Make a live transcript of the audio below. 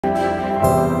Good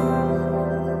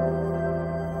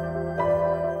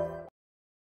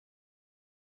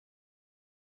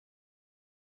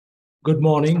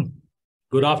morning,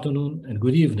 good afternoon, and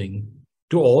good evening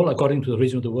to all, according to the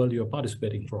region of the world you are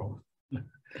participating from.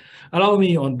 Allow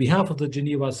me, on behalf of the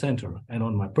Geneva Center and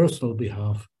on my personal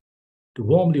behalf, to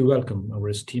warmly welcome our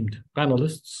esteemed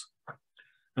panelists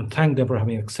and thank them for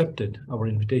having accepted our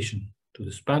invitation to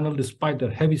this panel, despite their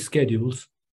heavy schedules,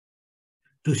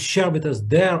 to share with us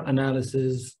their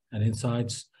analysis and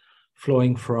insights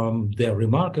flowing from their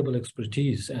remarkable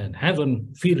expertise and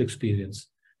hands-on field experience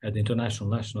at the international,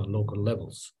 national, local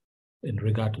levels in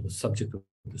regard to the subject of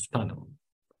this panel.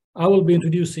 I will be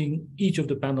introducing each of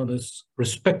the panelists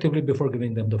respectively before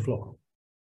giving them the floor.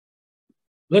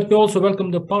 Let me also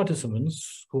welcome the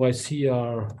participants, who I see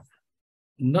are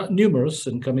not numerous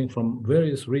and coming from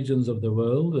various regions of the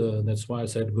world. That's why I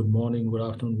said good morning, good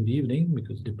afternoon, good evening,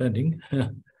 because depending.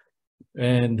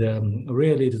 And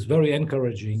really, it is very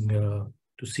encouraging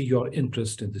to see your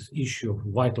interest in this issue of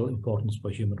vital importance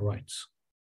for human rights.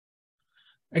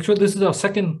 Actually, this is our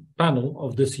second panel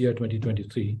of this year,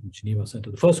 2023, in Geneva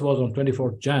Center. The first was on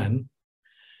 24th Jan,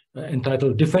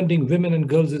 entitled Defending Women and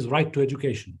Girls' Right to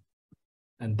Education.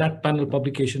 And that panel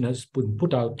publication has been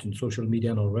put out in social media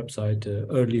on our website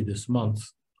early this month.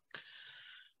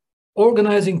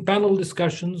 Organizing panel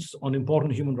discussions on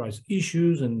important human rights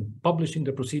issues and publishing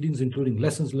the proceedings, including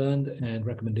lessons learned and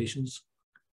recommendations,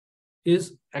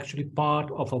 is actually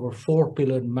part of our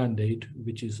four-pillared mandate,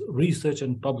 which is research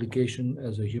and publication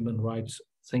as a human rights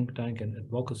think tank and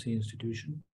advocacy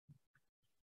institution,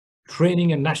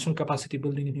 training and national capacity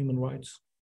building in human rights,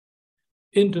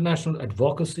 international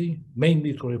advocacy,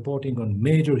 mainly through reporting on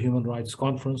major human rights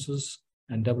conferences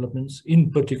and developments,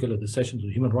 in particular the sessions of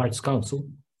the Human Rights Council,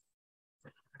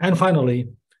 and finally,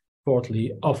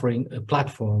 fourthly, offering a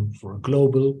platform for a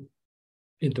global,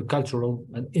 intercultural,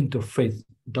 and interfaith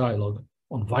dialogue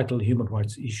on vital human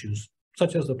rights issues,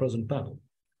 such as the present panel.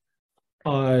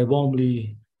 I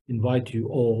warmly invite you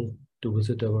all to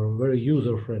visit our very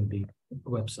user-friendly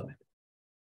website.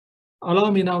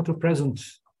 Allow me now to present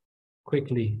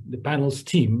quickly the panel's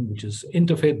theme, which is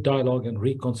Interfaith Dialogue and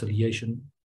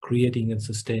Reconciliation, Creating and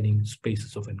Sustaining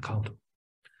Spaces of Encounter.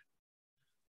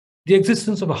 The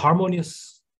existence of a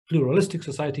harmonious, pluralistic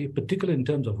society, particularly in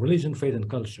terms of religion, faith, and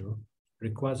culture,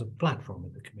 requires a platform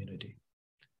in the community.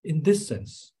 In this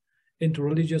sense,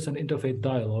 interreligious and interfaith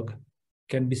dialogue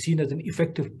can be seen as an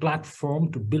effective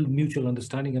platform to build mutual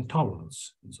understanding and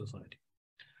tolerance in society.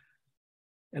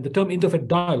 And the term interfaith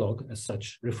dialogue, as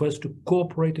such, refers to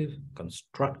cooperative,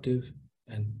 constructive,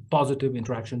 and positive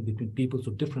interaction between peoples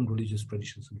of different religious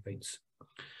traditions and faiths.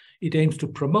 It aims to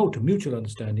promote mutual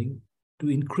understanding, to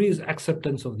increase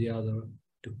acceptance of the other,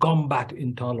 to combat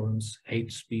intolerance,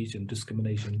 hate speech, and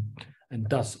discrimination, and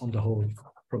thus, on the whole,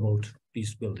 promote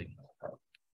peace building.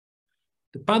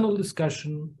 The panel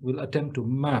discussion will attempt to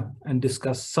map and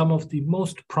discuss some of the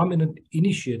most prominent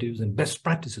initiatives and best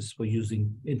practices for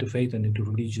using interfaith and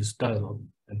interreligious dialogue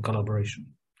and collaboration.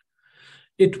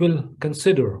 It will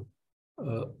consider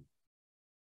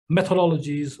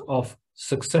methodologies of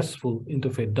successful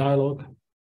interfaith dialogue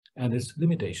and its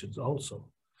limitations also.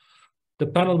 The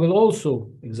panel will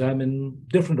also examine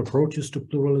different approaches to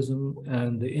pluralism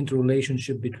and the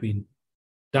interrelationship between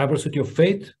diversity of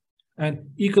faith and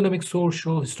economic,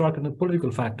 social, historical, and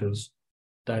political factors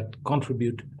that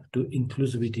contribute to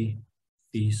inclusivity,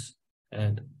 peace,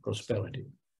 and prosperity.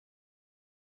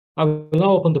 I will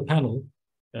now open the panel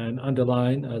and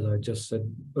underline, as I just said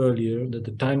earlier, that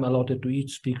the time allotted to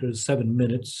each speaker is 7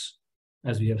 minutes,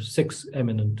 as we have 6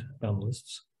 eminent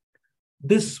panelists.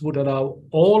 This would allow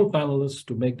all panelists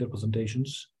to make their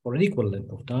presentations for an equal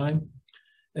length of time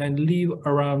and leave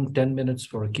around 10 minutes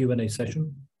for a Q&A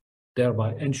session,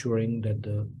 thereby ensuring that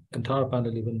the entire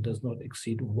panel event does not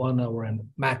exceed 1 hour and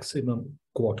maximum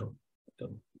quarter.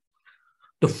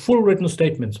 The full written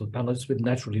statements of panelists will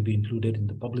naturally be included in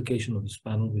the publication of this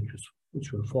panel,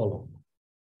 which will follow.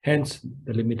 Hence,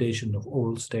 the limitation of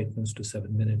oral statements to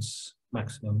 7 minutes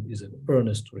maximum is an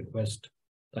earnest request.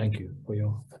 Thank you for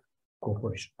your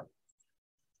cooperation.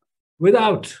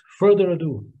 Without further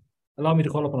ado, allow me to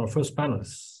call upon our first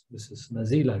panelist. This is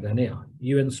Nazila Ghanea,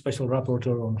 UN Special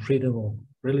Rapporteur on Freedom of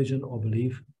Religion or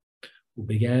Belief, who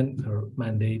began her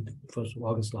mandate 1st of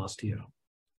August last year.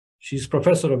 She's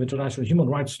Professor of International Human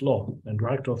Rights Law and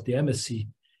Director of the MSc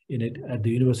in it at the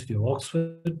University of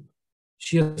Oxford.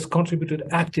 She has contributed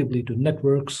actively to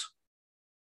networks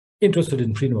interested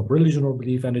in freedom of religion or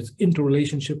belief and its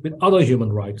interrelationship with other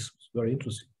human rights. It's very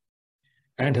interesting.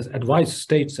 And has advised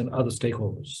states and other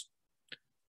stakeholders.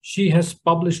 She has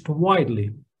published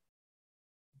widely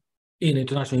in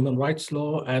international human rights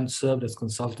law and served as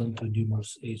consultant to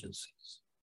numerous agencies.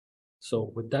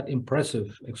 So with that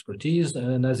impressive expertise,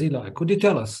 Nazila, could you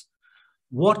tell us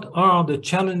what are the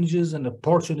challenges and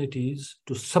opportunities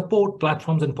to support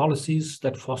platforms and policies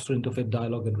that foster interfaith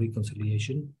dialogue and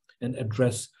reconciliation and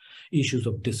address issues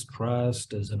of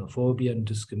distrust, xenophobia, and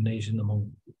discrimination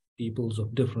among peoples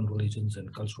of different religions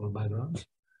and cultural backgrounds?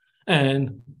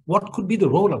 And what could be the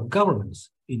role of governments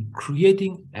in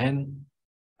creating and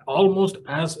almost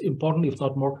as important, if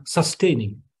not more,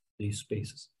 sustaining these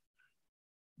spaces?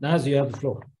 Naz, you have the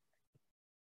floor.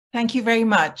 Thank you very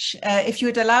much. If you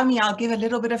would allow me, I'll give a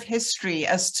little bit of history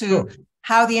as to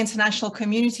how the international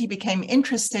community became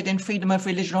interested in freedom of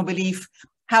religion or belief,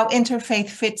 how interfaith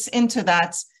fits into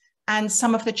that, and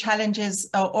some of the challenges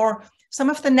or some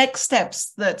of the next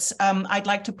steps that I'd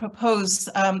like to propose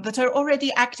that are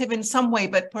already active in some way,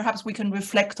 but perhaps we can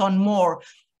reflect on more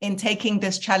in taking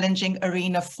this challenging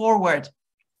arena forward.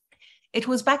 It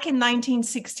was back in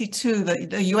 1962 that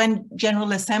the UN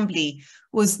General Assembly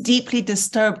was deeply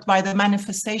disturbed by the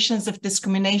manifestations of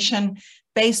discrimination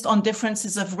based on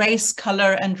differences of race,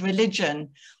 color, and religion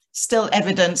still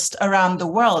evidenced around the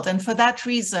world. And for that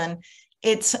reason,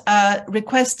 it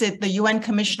requested the UN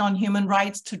Commission on Human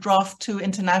Rights to draft 2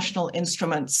 international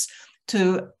instruments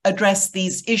to address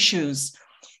these issues.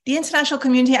 The international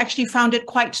community actually found it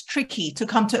quite tricky to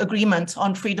come to agreement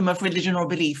on freedom of religion or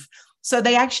belief. So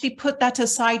they actually put that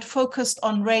aside, focused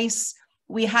on race.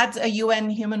 We had a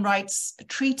UN Human Rights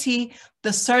Treaty,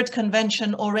 the Third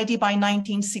Convention, already by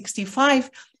 1965.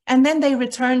 And then they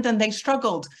returned and they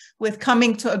struggled with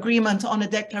coming to agreement on a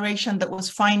declaration that was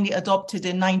finally adopted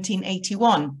in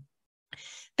 1981.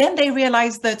 Then they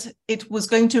realized that it was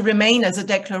going to remain as a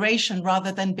declaration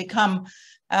rather than become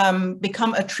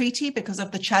a treaty because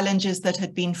of the challenges that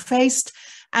had been faced.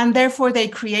 And therefore, they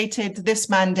created this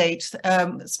mandate,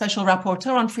 Special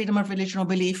Rapporteur on Freedom of Religion or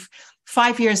Belief,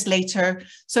 5 years later.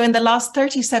 So in the last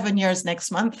 37 years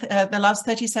next month, the last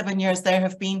 37 years, there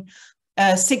have been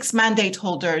 6 mandate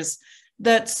holders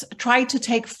that try to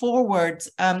take forward,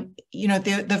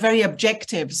 the very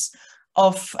objectives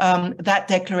of that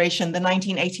declaration, the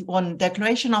 1981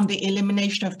 Declaration on the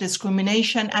Elimination of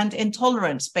Discrimination and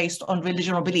Intolerance based on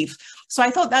religion or belief. So I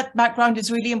thought that background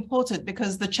is really important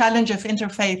because the challenge of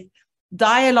interfaith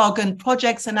dialogue and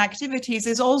projects and activities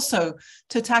is also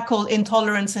to tackle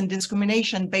intolerance and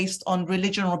discrimination based on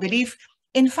religion or belief.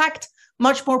 In fact,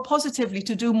 much more positively,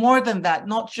 to do more than that,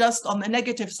 not just on the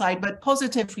negative side, but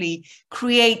positively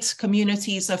create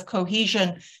communities of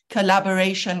cohesion,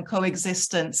 collaboration,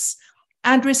 coexistence,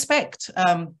 and respect.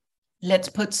 Let's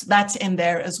put that in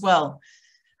there as well.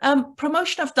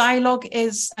 Promotion of dialogue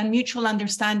and mutual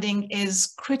understanding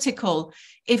is critical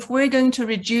if we're going to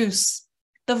reduce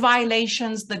the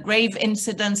violations, the grave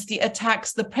incidents, the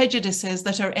attacks, the prejudices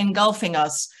that are engulfing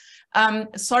us.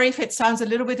 Sorry if it sounds a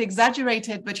little bit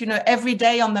exaggerated, but every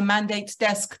day on the mandate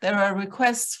desk, there are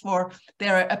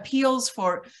there are appeals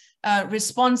for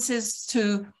responses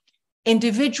to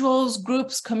individuals,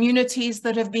 groups, communities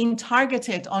that have been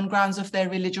targeted on grounds of their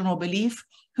religion or belief,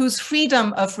 whose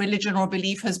freedom of religion or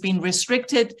belief has been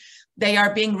restricted. They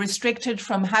are being restricted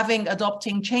from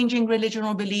adopting, changing religion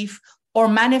or belief, or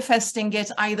manifesting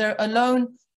it either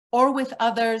alone or with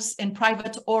others in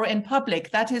private or in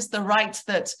public. That is the right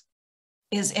that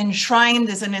is enshrined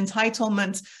as an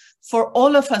entitlement for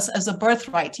all of us as a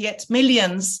birthright, yet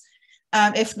millions,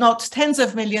 if not tens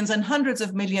of millions and hundreds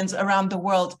of millions around the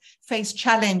world face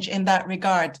challenge in that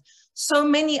regard. So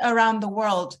many around the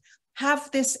world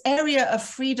have this area of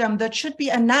freedom that should be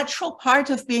a natural part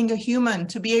of being a human,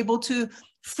 to be able to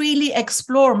freely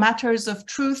explore matters of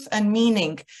truth and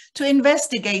meaning, to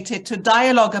investigate it, to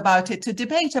dialogue about it, to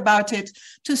debate about it,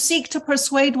 to seek to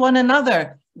persuade one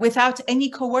another without any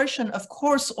coercion, of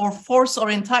course, or force or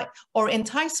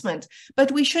enticement.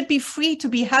 But we should be free to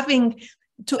be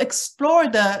to explore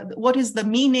what is the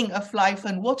meaning of life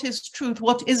and what is truth,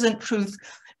 what isn't truth,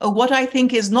 what I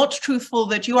think is not truthful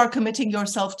that you are committing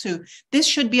yourself to. This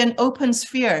should be an open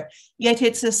sphere, yet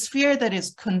it's a sphere that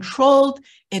is controlled.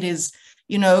 It is,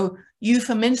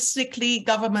 euphemistically,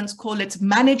 governments call it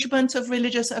management of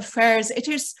religious affairs. It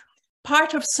is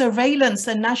part of surveillance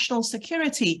and national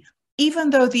security, even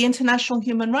though the international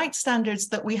human rights standards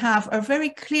that we have are very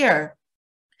clear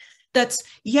that,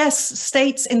 yes,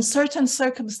 states in certain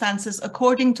circumstances,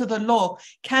 according to the law,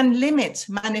 can limit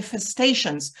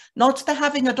manifestations, not the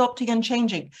having, adopting, and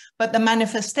changing, but the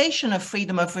manifestation of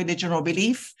freedom of religion or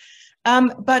belief.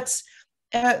 But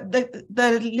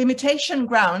the limitation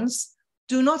grounds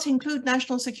do not include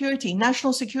national security.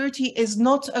 National security is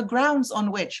not a grounds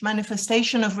on which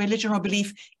manifestation of religion or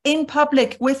belief in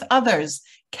public with others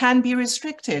can be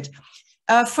restricted.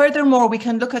 Furthermore, we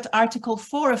can look at Article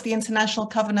 4 of the International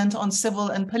Covenant on Civil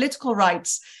and Political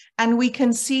Rights, and we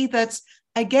can see that,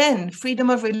 again, freedom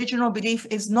of religion or belief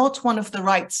is not one of the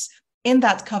rights in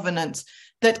that covenant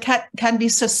that can be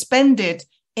suspended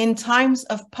in times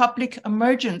of public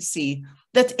emergency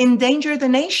that endanger the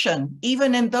nation.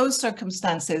 Even in those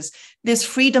circumstances, this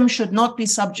freedom should not be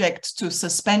subject to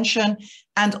suspension,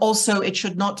 and also it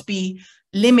should not be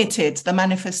limited. The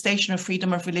manifestation of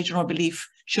freedom of religion or belief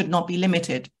should not be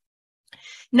limited.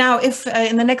 Now, if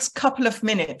in the next couple of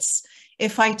minutes,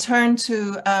 if I turn to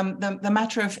the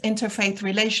matter of interfaith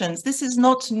relations, this is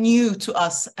not new to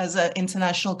us as an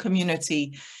international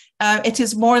community. It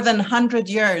is more than 100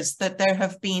 years that there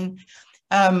have been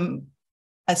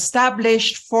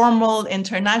established, formal,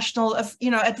 international,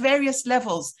 at various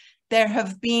levels, there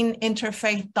have been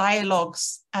interfaith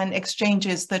dialogues and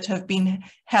exchanges that have been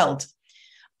held.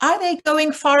 Are they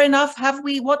going far enough?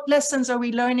 What lessons are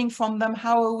we learning from them?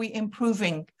 How are we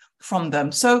improving from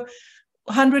them? So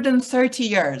 130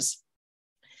 years.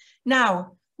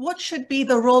 Now, what should be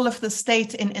the role of the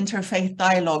state in interfaith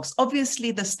dialogues? Obviously,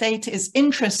 the state is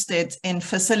interested in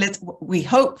we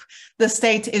hope the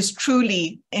state is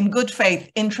truly, in good faith,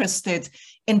 interested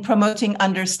in promoting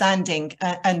understanding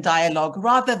and dialogue,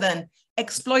 rather than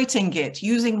exploiting it,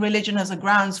 using religion as a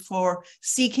grounds for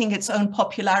seeking its own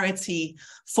popularity,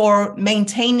 for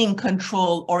maintaining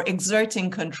control or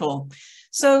exerting control.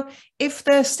 So if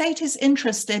the state is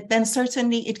interested, then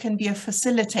certainly it can be a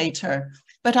facilitator.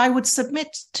 But I would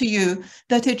submit to you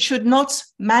that it should not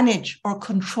manage or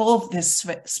control this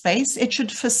space. It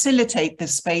should facilitate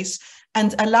this space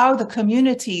and allow the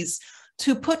communities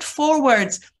to put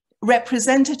forward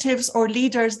representatives or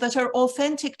leaders that are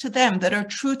authentic to them, that are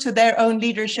true to their own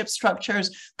leadership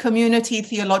structures, community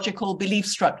theological belief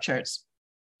structures.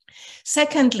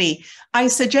 Secondly, I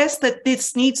suggest that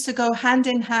this needs to go hand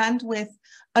in hand with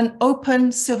an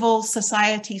open civil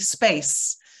society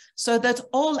space, so that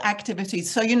all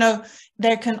activities,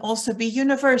 there can also be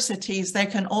universities, there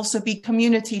can also be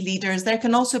community leaders, there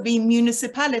can also be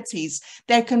municipalities,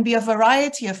 there can be a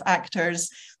variety of actors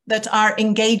that are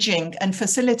engaging and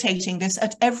facilitating this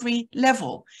at every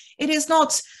level. It is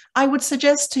not, I would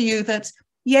suggest to you that,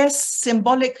 yes,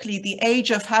 symbolically, the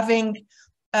age of having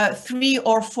 3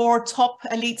 or 4 top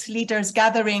elite leaders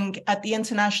gathering at the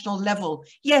international level,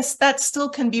 yes, that still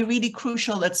can be really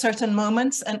crucial at certain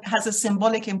moments and has a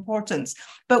symbolic importance.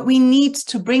 But we need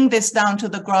to bring this down to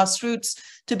the grassroots,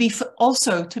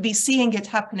 to be seeing it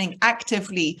happening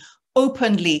actively,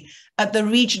 openly, at the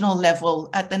regional level,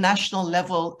 at the national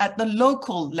level, at the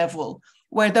local level,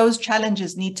 where those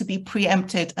challenges need to be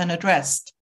preempted and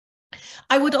addressed.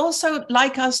 I would also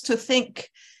like us to think,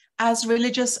 as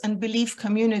religious and belief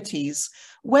communities,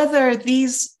 whether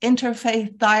these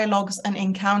interfaith dialogues and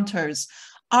encounters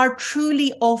are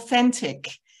truly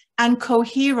authentic and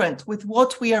coherent with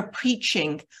what we are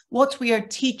preaching, what we are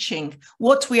teaching,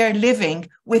 what we are living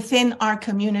within our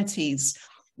communities.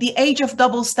 The age of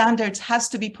double standards has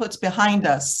to be put behind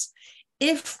us.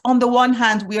 If, on the one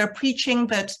hand, we are preaching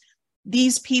that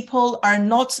these people are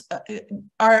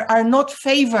not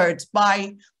favored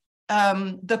by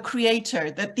the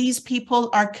Creator, that these people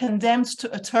are condemned to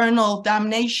eternal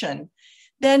damnation,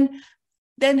 then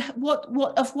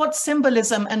what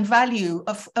symbolism and value,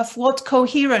 of what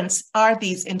coherence are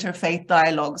these interfaith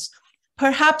dialogues?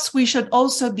 Perhaps we should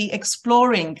also be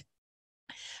exploring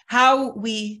how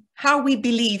we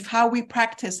believe, how we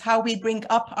practice, how we bring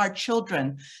up our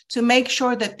children, to make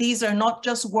sure that these are not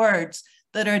just words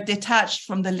that are detached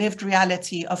from the lived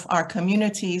reality of our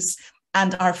communities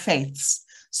and our faiths.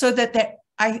 So that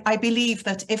I believe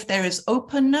that if there is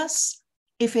openness,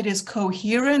 if it is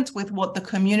coherent with what the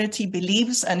community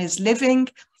believes and is living,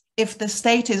 if the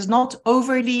state is not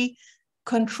overly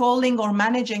controlling or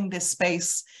managing this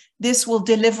space, this will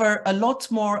deliver a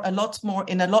lot more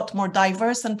in a lot more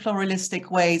diverse and pluralistic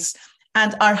ways.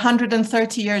 And our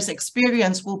 130 years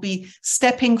experience will be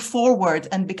stepping forward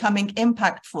and becoming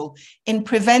impactful in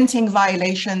preventing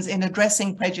violations, in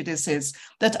addressing prejudices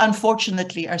that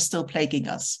unfortunately are still plaguing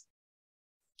us.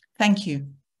 Thank you.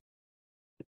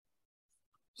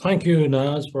 Thank you,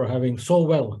 Naz, for having so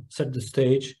well set the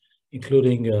stage,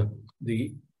 including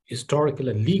the historical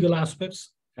and legal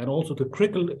aspects, and also the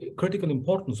critical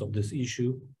importance of this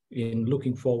issue in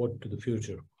looking forward to the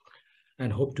future.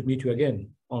 And hope to meet you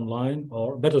again online,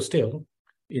 or better still,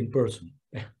 in person.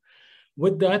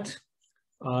 With that,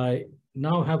 I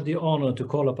now have the honor to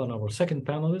call upon our second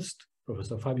panelist,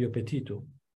 Professor Fabio Petito.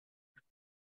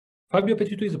 Fabio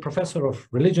Petito is a professor of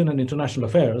religion and international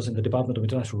affairs in the Department of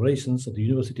International Relations at the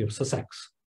University of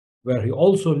Sussex, where he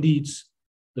also leads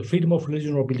the Freedom of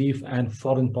Religion or Belief and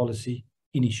Foreign Policy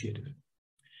Initiative.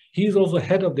 He is also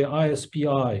head of the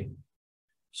ISPI,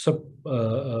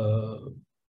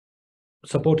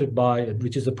 supported by,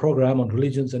 which is a program on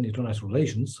religions and international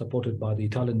relations, supported by the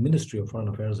Italian Ministry of Foreign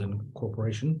Affairs and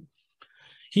Cooperation.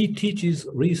 He teaches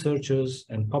researchers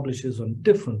and publishes on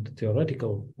different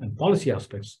theoretical and policy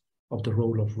aspects of the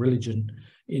role of religion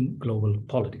in global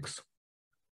politics.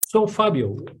 So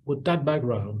Fabio, with that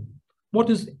background, what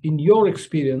is, in your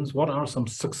experience, what are some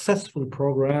successful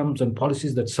programs and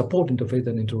policies that support interfaith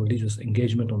and interreligious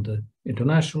engagement on the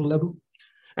international level,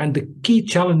 and the key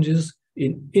challenges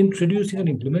in introducing and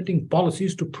implementing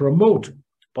policies to promote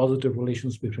positive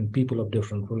relations between people of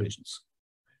different religions?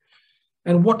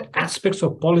 And what aspects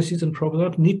of policies and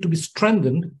programs need to be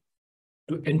strengthened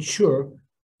to ensure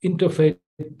interfaith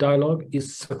dialogue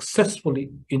is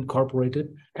successfully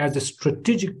incorporated as a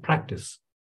strategic practice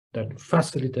that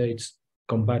facilitates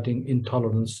combating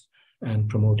intolerance and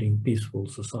promoting peaceful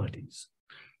societies?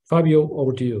 Fabio,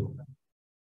 over to you.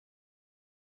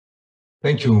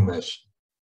 Thank you, Umesh.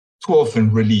 Too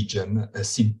often religion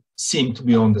seems to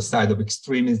be on the side of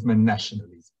extremism and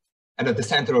nationalism, and at the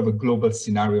center of a global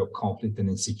scenario of conflict and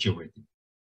insecurity.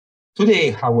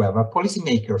 Today, however,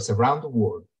 policymakers around the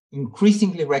world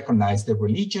increasingly recognize that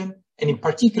religion, and in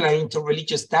particular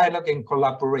interreligious dialogue and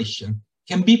collaboration,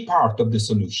 can be part of the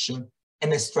solution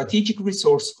and a strategic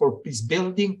resource for peace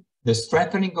building, the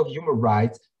strengthening of human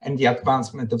rights, and the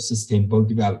advancement of sustainable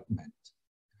development.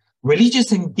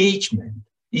 Religious engagement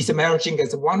is emerging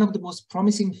as one of the most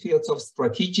promising fields of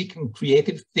strategic and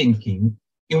creative thinking,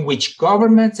 in which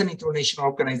governments and international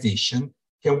organizations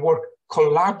can work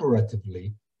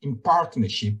collaboratively in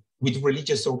partnership with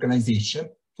religious organizations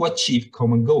to achieve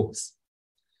common goals.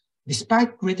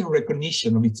 Despite greater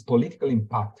recognition of its political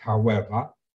impact, however,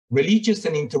 religious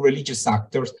and interreligious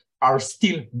actors are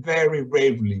still very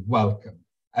rarely welcome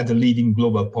at the leading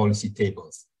global policy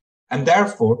tables. And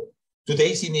therefore,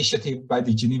 today's initiative by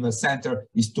the Geneva Center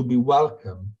is to be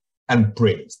welcomed and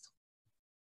praised.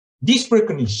 This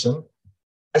recognition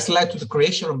has led to the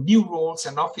creation of new roles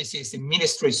and offices in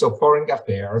ministries of foreign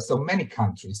affairs of many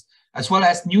countries, as well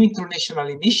as new international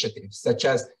initiatives, such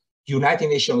as the United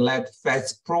Nations-led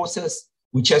FEDS process,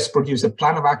 which has produced a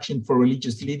plan of action for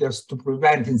religious leaders to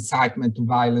prevent incitement to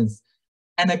violence,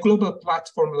 and a global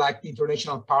platform like the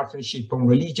International Partnership on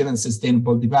Religion and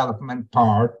Sustainable Development,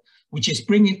 PART, which is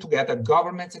bringing together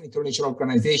governments and international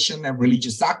organizations and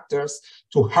religious actors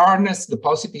to harness the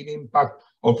positive impact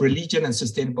of religion and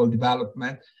sustainable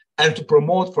development, and to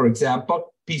promote, for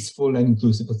example, peaceful and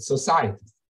inclusive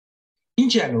societies. In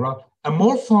general, a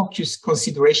more focused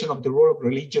consideration of the role of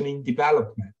religion in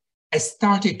development has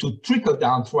started to trickle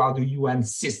down throughout the UN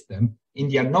system in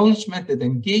the acknowledgement that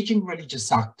engaging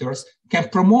religious actors can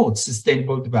promote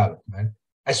sustainable development,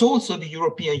 as also the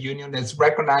European Union has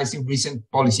recognized in recent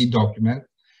policy documents,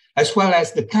 as well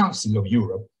as the Council of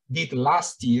Europe did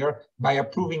last year by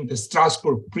approving the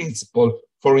Strasbourg Principle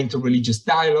for Interreligious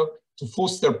Dialogue to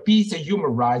foster peace and human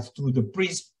rights through the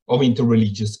prism of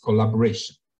interreligious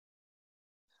collaboration.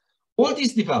 All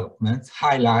these developments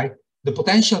highlight the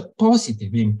potential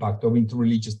positive impact of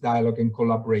interreligious dialogue and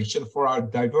collaboration for our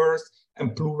diverse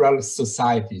and plural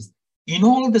societies in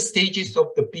all the stages of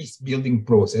the peace-building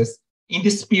process in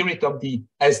the spirit of the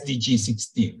SDG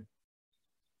 16.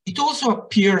 It also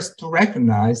appears to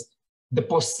recognize the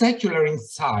post-secular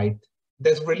insight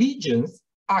that religions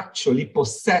actually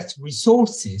possess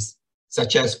resources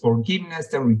such as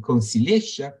forgiveness and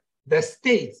reconciliation that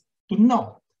states do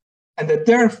not, and that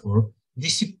therefore,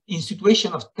 in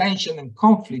situation of tension and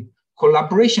conflict,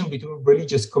 collaboration between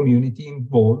religious community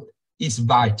involved is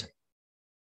vital.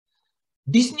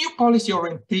 This new policy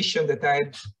orientation that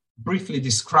I briefly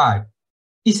described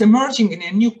is emerging in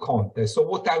a new context of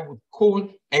what I would call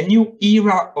a new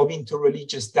era of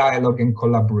interreligious dialogue and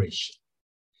collaboration.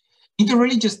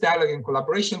 Interreligious dialogue and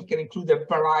collaboration can include a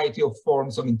variety of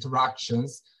forms of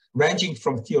interactions, ranging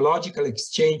from theological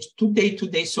exchange to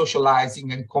day-to-day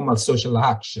socializing and common social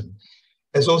action,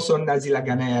 as also Nazila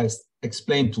Ghanea has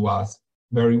explained to us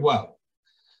very well.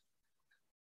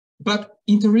 But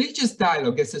interreligious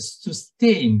dialogue as a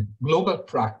sustained global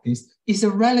practice is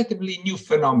a relatively new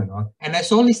phenomenon and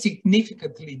has only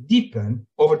significantly deepened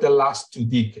over the last 2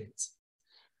 decades.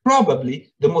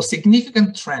 Probably the most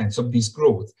significant trends of this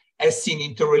growth has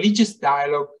seen interreligious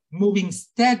dialogue moving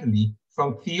steadily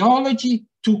from theology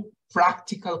to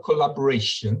practical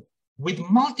collaboration, with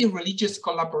multi-religious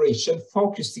collaboration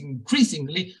focusing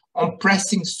increasingly on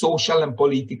pressing social and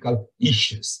political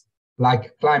issues.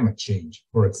 like climate change,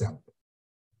 for example.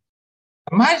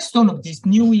 A milestone of this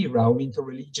new era of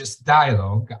interreligious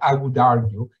dialogue, I would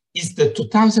argue, is the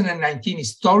 2019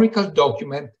 historical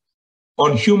document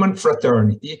on human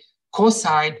fraternity,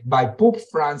 co-signed by Pope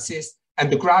Francis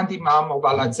and the Grand Imam of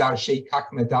Al-Azhar, Sheikh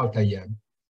Ahmed Al-Tayeb,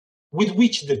 with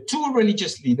which the two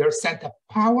religious leaders sent a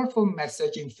powerful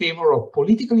message in favor of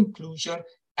political inclusion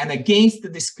and against the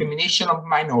discrimination of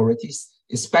minorities,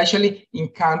 especially in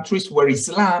countries where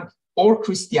Islam or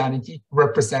Christianity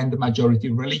represent the majority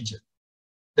religion.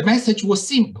 The message was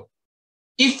simple.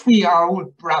 If we are all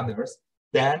brothers,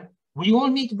 then we all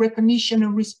need recognition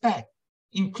and respect,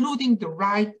 including the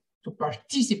right to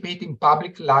participate in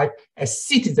public life as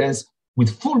citizens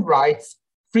with full rights,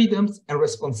 freedoms, and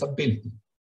responsibility.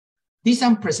 This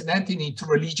unprecedented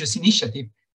interreligious initiative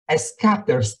has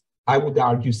scattered, I would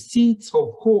argue, seeds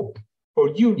of hope for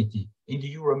unity in the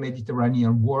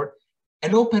Euro-Mediterranean world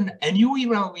and opened a new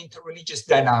era of interreligious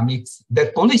dynamics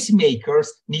that policymakers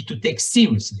need to take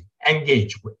seriously and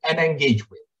engage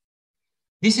with.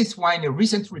 This is why in a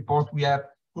recent report we have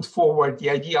put forward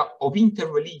the idea of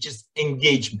interreligious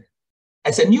engagement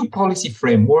as a new policy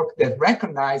framework that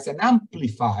recognizes and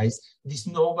amplifies these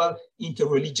novel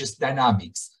interreligious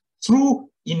dynamics through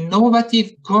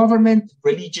innovative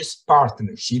government-religious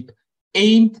partnership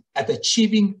aimed at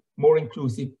achieving more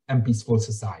inclusive and peaceful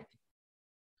society.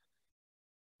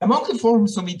 Among the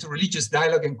forms of interreligious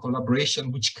dialogue and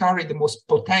collaboration which carry the most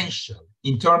potential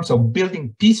in terms of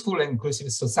building peaceful and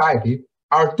inclusive society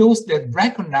are those that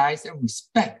recognize and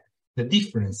respect the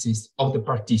differences of the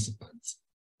participants,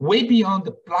 way beyond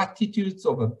the platitudes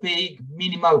of a vague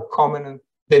minimal common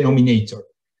denominator,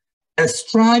 and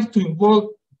strive to involve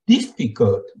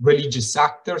difficult religious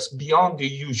actors beyond the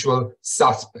usual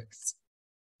suspects.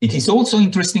 It is also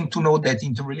interesting to note that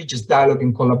interreligious dialogue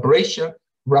and collaboration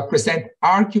represent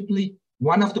arguably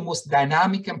one of the most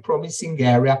dynamic and promising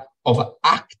areas of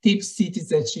active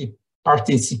citizenship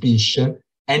participation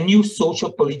and new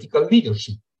social political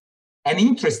leadership. And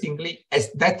interestingly,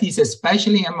 as that is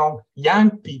especially among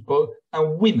young people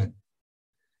and women.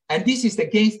 And this is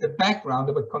against the background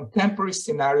of a contemporary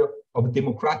scenario of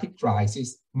democratic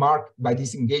crisis marked by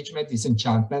disengagement,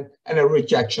 disenchantment, and a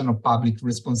rejection of public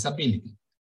responsibility.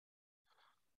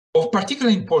 Of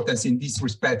particular importance in this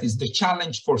respect is the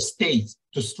challenge for states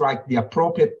to strike the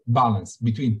appropriate balance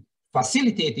between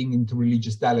facilitating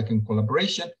interreligious dialogue and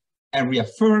collaboration and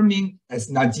reaffirming, as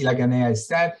Nazila Ghanea has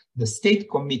said, the state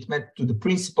commitment to the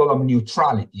principle of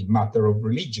neutrality in matter of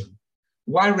religion,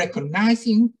 while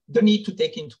recognizing the need to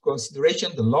take into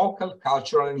consideration the local,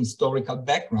 cultural, and historical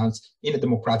backgrounds in a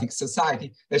democratic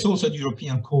society, as also the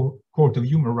European Court of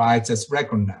Human Rights has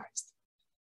recognized.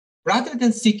 Rather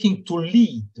than seeking to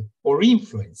lead or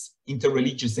influence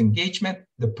interreligious engagement,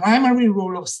 the primary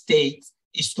role of states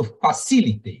is to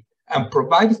facilitate and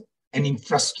provide an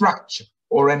infrastructure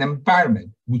or an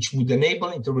environment which would enable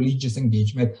interreligious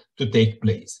engagement to take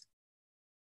place.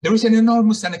 There is an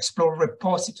enormous unexplored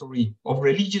repository of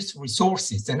religious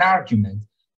resources and arguments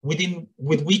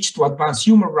with which to advance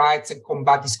human rights and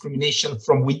combat discrimination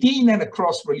from within and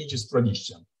across religious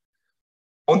traditions.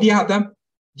 On the other,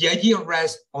 the idea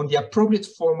rests on the appropriate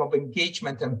form of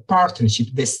engagement and partnership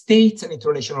the states and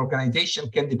international organizations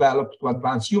can develop to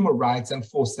advance human rights and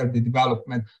foster the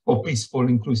development of peaceful,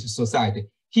 inclusive society.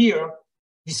 Here,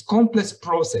 this complex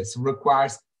process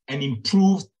requires an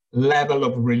improved level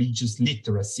of religious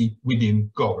literacy within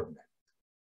government.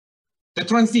 The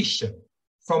transition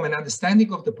from an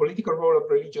understanding of the political role of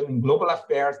religion in global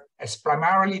affairs as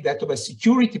primarily that of a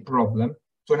security problem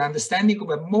to an understanding of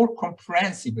a more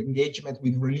comprehensive engagement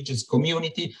with religious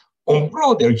community on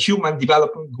broader human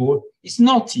development goals is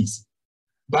not easy,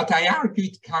 but I argue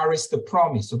it carries the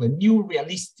promise of a new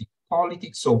realistic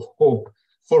politics of hope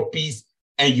for peace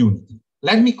and unity.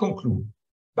 Let me conclude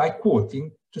by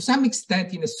quoting, to some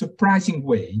extent in a surprising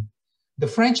way, the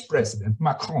French President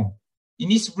Macron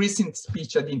in his recent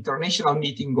speech at the International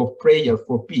Meeting of Prayer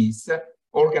for Peace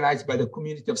organized by the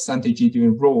community of Sant'Egidio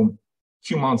in Rome a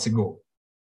few months ago.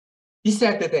 He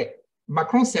said that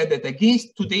Macron said that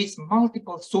against today's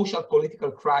multiple social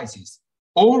political crises,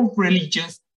 all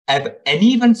religions have an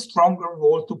even stronger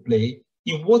role to play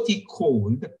in what he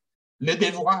called le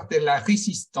devoir de la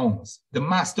résistance, the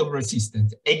must of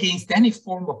resistance, against any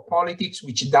form of politics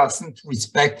which doesn't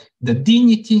respect the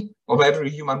dignity of every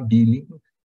human being,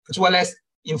 as well as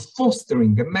in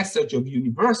fostering a message of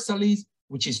universalism,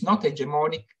 which is not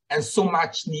hegemonic and so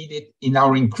much needed in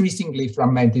our increasingly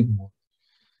fragmented world.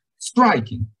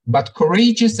 Striking, but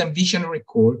courageous and visionary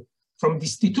call from the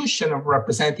institution of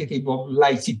representative of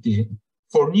laïcité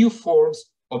for new forms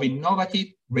of innovative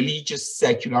religious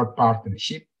secular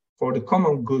partnership for the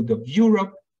common good of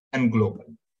Europe and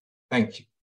globally. Thank you.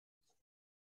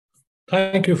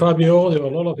 Thank you, Fabio. There were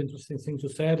a lot of interesting things you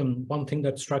said. And one thing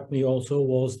that struck me also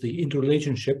was the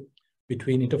interrelationship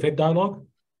between interfaith dialogue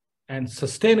and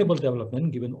sustainable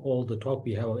development, given all the talk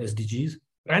we have of SDGs,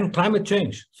 and climate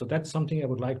change. So that's something I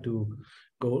would like to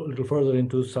go a little further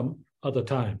into some other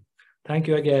time. Thank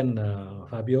you again,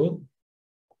 Fabio.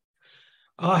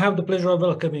 I have the pleasure of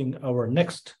welcoming our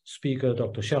next speaker,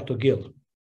 Dr. Scherto Gill.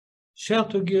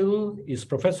 Scherto Gill is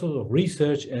Professor of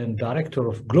Research and Director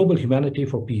of Global Humanity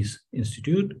for Peace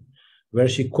Institute, where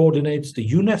she coordinates the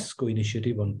UNESCO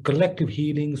initiative on collective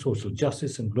healing, social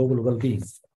justice, and global well-being.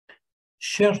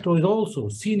 Scherto is also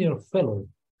Senior Fellow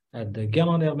at the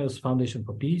Guerrand-Hermès Foundation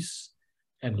for Peace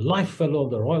and Life Fellow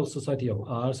of the Royal Society of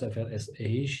Arts,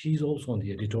 FRSA. She's also on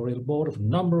the editorial board of a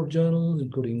number of journals,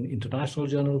 including International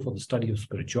Journal for the Study of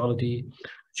Spirituality.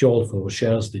 She also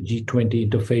chairs the G20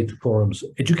 Interfaith Forum's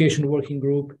Education Working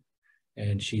Group,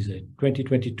 and she's a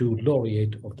 2022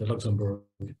 laureate of the Luxembourg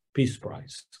Peace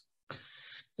Prize.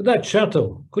 With that,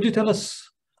 Scherto, could you tell us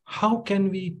how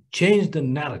can we change the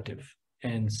narrative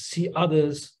and see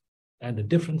others and the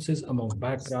differences among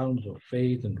backgrounds of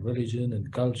faith and religion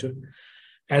and culture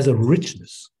as a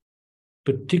richness,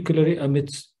 particularly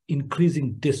amidst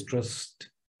increasing distrust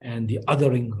and the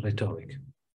othering rhetoric?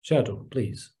 Scherto,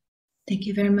 please. Thank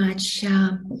you very much,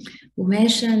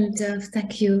 Umesh, and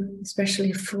thank you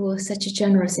especially for such a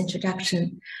generous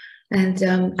introduction. And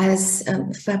as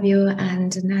Fabio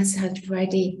and Naz had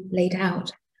already laid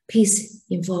out, peace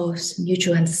involves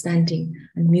mutual understanding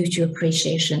and mutual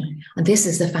appreciation. And this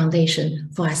is the foundation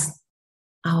for us,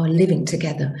 our living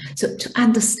together. So to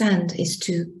understand is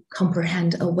to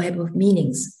comprehend a web of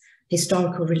meanings,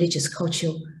 historical, religious,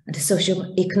 cultural, and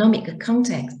socio-economic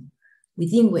context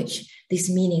within which these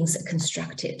meanings are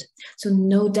constructed. So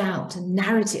no doubt, a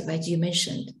narrative, as you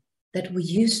mentioned, that we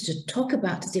use to talk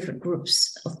about different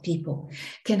groups of people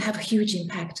can have a huge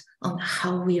impact on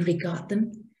how we regard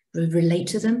them, we relate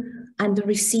to them, and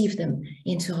receive them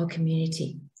into our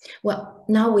community. Well,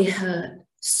 now we heard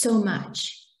so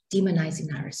much demonizing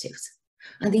narratives,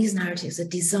 and these narratives are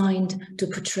designed to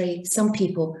portray some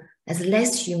people as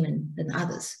less human than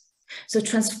others. So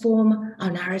transform our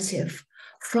narrative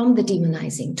from the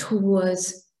demonizing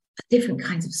towards different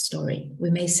kinds of story.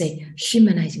 We may say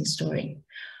humanizing story.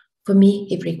 For me,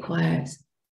 it requires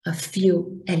a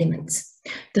few elements.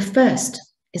 The first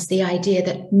is the idea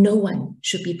that no one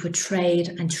should be portrayed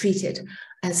and treated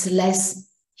as less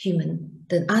human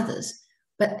than others.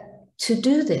 But to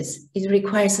do this, it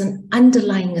requires an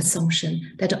underlying assumption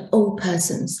that all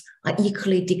persons are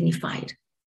equally dignified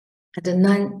and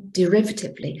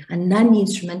non-derivatively and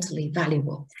non-instrumentally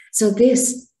valuable. So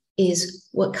this is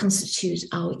what constitutes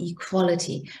our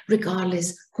equality,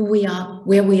 regardless who we are,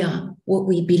 where we are, what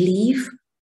we believe,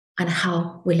 and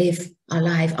how we live our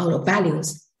life, our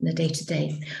values in the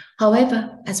day-to-day.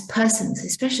 However, as persons,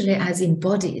 especially as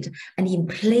embodied and in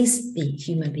place the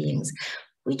human beings,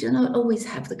 we do not always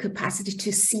have the capacity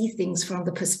to see things from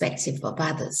the perspective of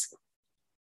others.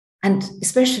 And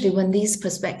especially when these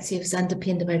perspectives are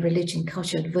underpinned by religion,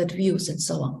 culture, and worldviews, and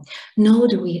so on, nor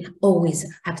do we always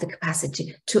have the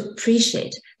capacity to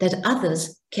appreciate that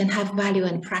others can have value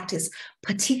and practice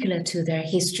particular to their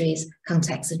histories,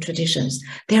 contexts, and traditions.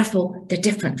 Therefore, they're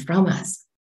different from us.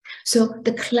 So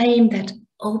the claim that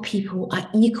all people are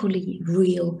equally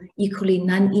real, equally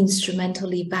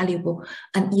non-instrumentally valuable,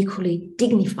 and equally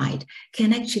dignified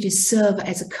can actually serve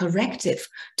as a corrective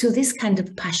to this kind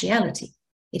of partiality.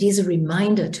 It is a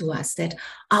reminder to us that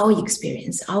our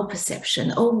experience, our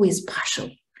perception, always partial,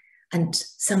 and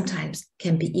sometimes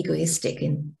can be egoistic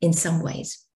in some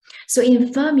ways. So in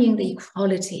affirming the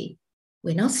equality,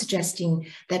 we're not suggesting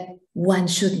that one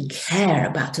shouldn't care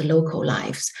about the local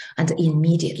lives and the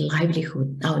immediate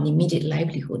livelihood, our immediate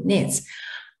livelihood needs.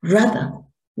 Rather,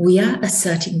 we are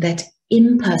asserting that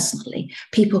impersonally,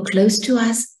 people close to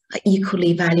us are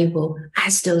equally valuable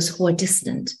as those who are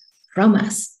distant from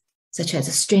us, such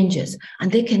as strangers,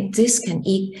 and this can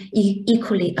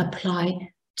equally apply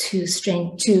to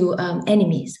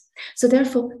enemies. So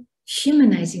therefore,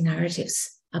 humanizing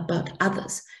narratives about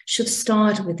others should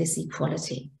start with this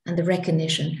equality and the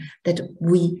recognition that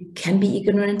we can be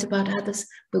ignorant about others,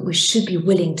 but we should be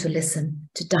willing to listen,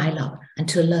 to dialogue, and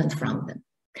to learn from them.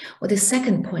 Well, the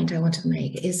second point I want to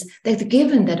make is that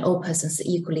given that all persons are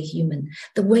equally human,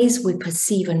 the ways we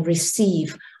perceive and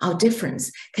receive our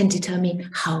difference can determine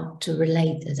how to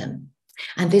relate to them.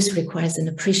 And this requires an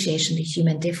appreciation of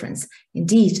human difference.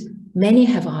 Indeed, many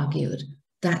have argued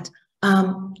that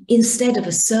instead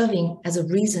of serving as a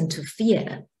reason to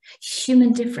fear,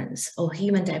 human difference or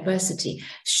human diversity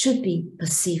should be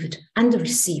perceived and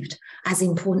received as an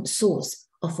important source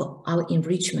of our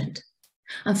enrichment.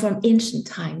 And from ancient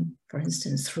time, for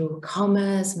instance, through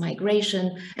commerce,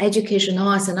 migration, education,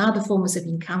 arts, and other forms of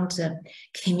encounter,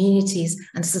 communities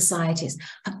and societies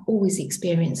have always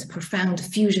experienced profound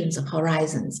fusions of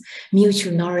horizons,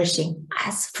 mutual nourishing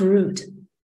as fruit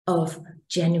of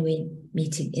genuine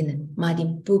meeting in the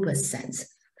Martin Buber's sense.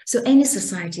 So any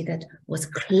society that was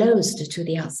closed to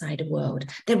the outside world,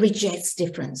 that rejects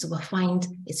difference, will find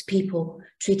its people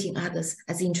treating others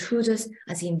as intruders,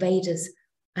 as invaders,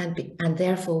 and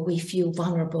therefore we feel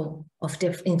vulnerable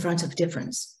in front of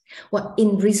difference. Well,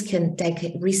 in recent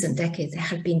decades, there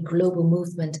has been global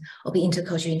movement of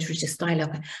intercultural interreligious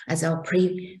dialogue, as our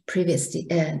previous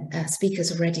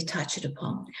speakers already touched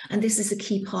upon. And this is a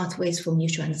key pathways for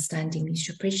mutual understanding,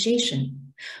 mutual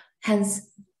appreciation. Hence,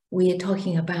 we are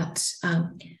talking about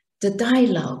the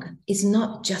dialogue is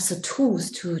not just a tool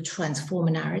to transform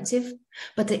a narrative,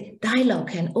 but the dialogue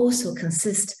can also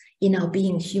consist in our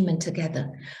being human together.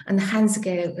 And Hans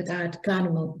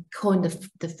Gadamer coined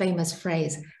the famous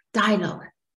phrase, dialogue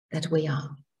that we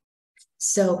are.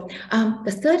 So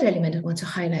the third element I want to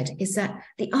highlight is that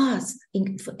the arts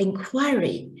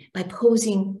inquiry, by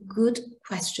posing good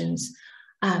questions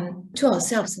to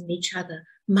ourselves and each other,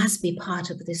 must be part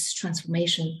of this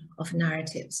transformation of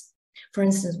narratives. For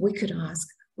instance, we could ask,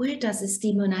 where does this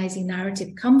demonizing narrative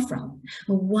come from?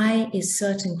 And why is a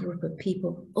certain group of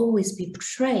people always be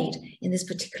portrayed in this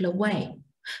particular way?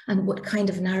 And what kind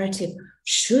of narrative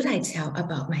should I tell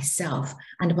about myself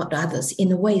and about others in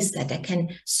the ways that I can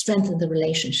strengthen the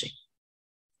relationship?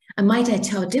 And might I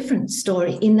tell a different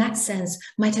story? In that sense,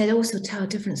 might I also tell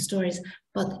different stories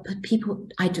about people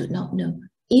I do not know?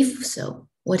 If so,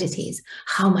 what it is,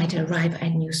 how might I arrive at a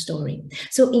new story?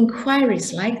 So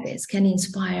inquiries like this can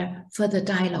inspire further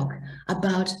dialogue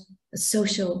about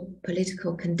social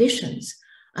political conditions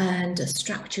and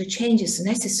structural changes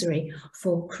necessary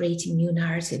for creating new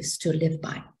narratives to live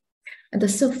by. And the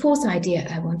fourth idea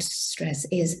I want to stress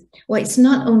is, well, it's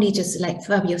not only just like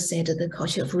Fabio said, the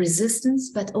culture of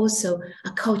resistance, but also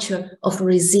a culture of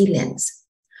resilience.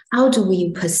 How do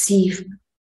we perceive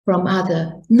from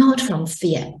other, not from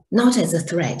fear, not as a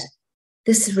threat?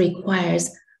 This requires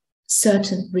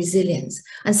certain resilience.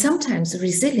 And sometimes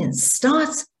resilience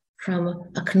starts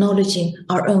from acknowledging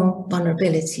our own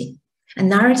vulnerability. A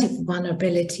narrative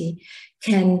vulnerability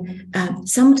can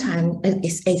sometimes,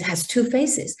 it has two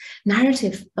faces.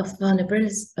 Narrative of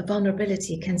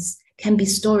vulnerability can be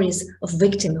stories of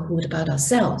victimhood about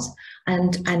ourselves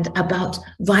and about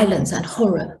violence and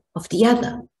horror of the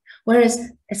other. Whereas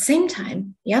at the same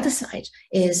time, the other side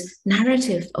is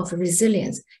narrative of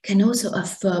resilience can also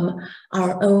affirm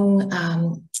our own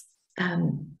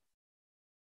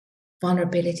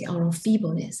vulnerability, our own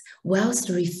feebleness, whilst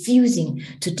refusing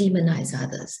to demonize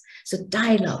others. So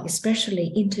dialogue,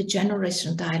 especially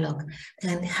intergenerational dialogue,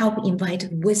 can help invite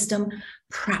wisdom,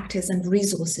 practice, and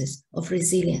resources of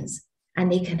resilience.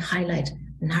 And they can highlight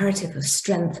a narrative of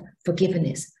strength,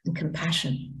 forgiveness, and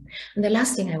compassion. And the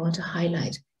last thing I want to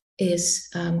highlight is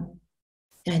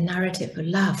a narrative of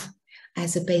love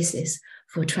as a basis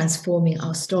for transforming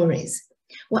our stories.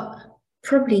 Well,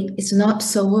 probably it's not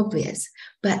so obvious,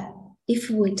 but if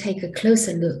we take a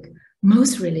closer look,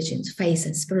 most religions, faiths,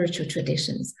 and spiritual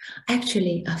traditions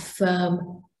actually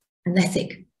affirm an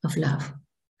ethic of love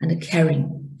and a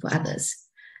caring for others.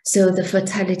 So the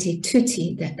Fratelli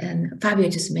Tutti that Fabio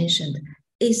just mentioned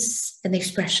is an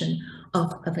expression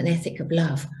of an ethic of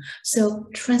love. So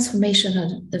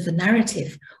transformation of the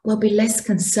narrative will be less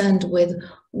concerned with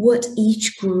what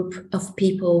each group of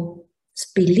people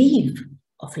believe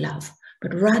of love,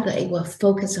 but rather it will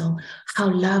focus on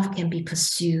how love can be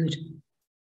pursued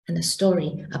and a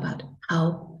story about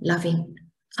how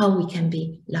we can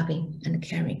be loving and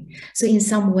caring. So in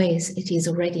some ways, it is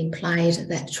already implied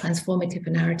that transformative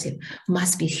narrative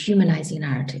must be humanizing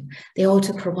narrative. They ought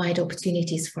to provide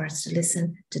opportunities for us to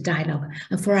listen to dialogue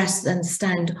and for us to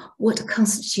understand what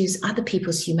constitutes other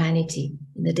people's humanity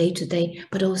in the day-to-day,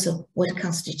 but also what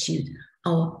constitutes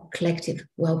our collective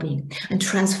well-being. And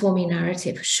transforming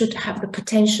narrative should have the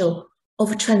potential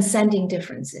of transcending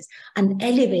differences and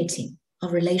elevating our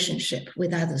relationship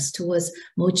with others towards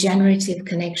more generative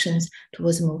connections,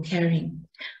 towards more caring.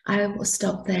 I will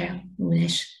stop there,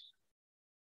 Umesh.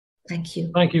 Thank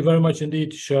you. Thank you very much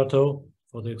indeed, Scherto,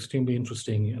 for the extremely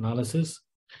interesting analysis.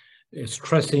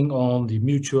 Stressing on the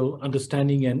mutual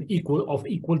understanding and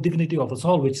equal dignity of us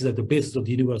all, which is at the basis of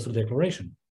the Universal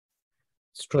Declaration.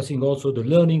 Stressing also the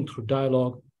learning through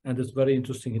dialogue and this very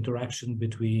interesting interaction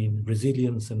between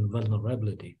resilience and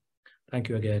vulnerability. Thank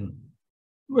you again.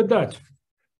 With that,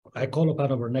 I call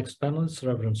upon our next panelist,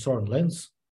 Reverend Sören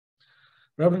Lenz.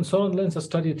 Reverend Sören Lenz has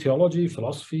studied theology,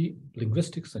 philosophy,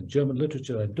 linguistics, and German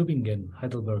literature at Tübingen,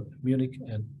 Heidelberg, Munich,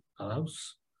 and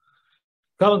Aarhus.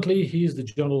 Currently, he is the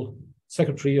General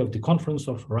Secretary of the Conference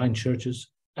of Rhine Churches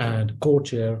and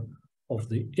co-chair of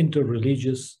the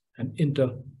Interreligious and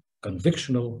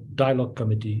Interconvictional Dialogue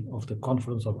Committee of the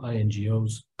Conference of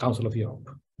INGOs, Council of Europe.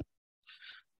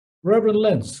 Reverend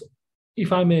Lenz,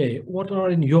 if I may, what are,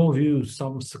 in your view,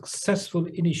 some successful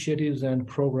initiatives and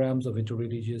programs of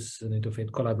interreligious and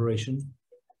interfaith collaboration,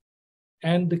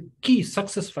 and the key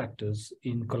success factors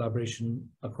in collaboration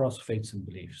across faiths and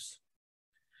beliefs?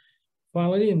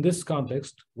 Finally, in this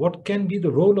context, what can be the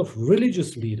role of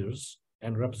religious leaders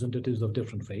and representatives of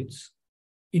different faiths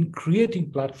in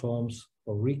creating platforms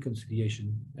for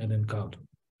reconciliation and encounter?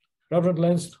 Reverend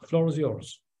Lenz, the floor is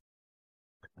yours.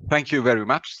 Thank you very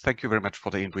much. Thank you very much for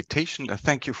the invitation.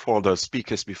 Thank you for the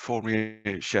speakers before me,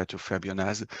 Scherto, Fabio,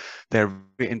 Nazila. They're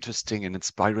very interesting and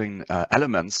inspiring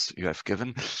elements you have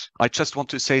given. I just want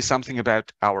to say something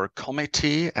about our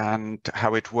committee and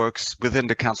how it works within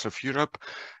the Council of Europe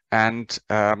and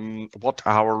what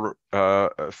our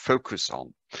focus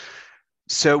on.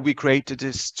 So we created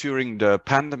this during the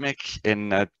pandemic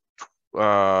in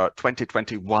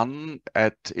 2021.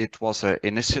 It was an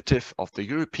initiative of the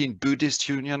European Buddhist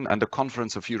Union and the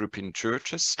Conference of European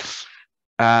Churches,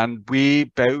 and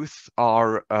we both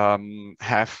are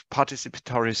have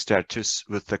participatory status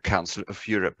with the Council of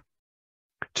Europe.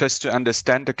 Just to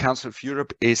understand, the Council of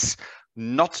Europe is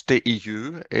not the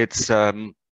EU. It's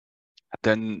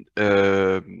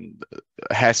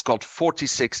has got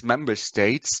 46 member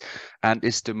states and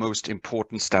is the most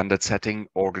important standard setting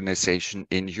organization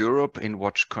in Europe in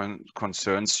what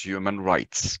concerns human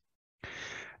rights.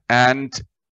 And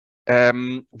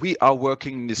we are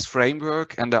working in this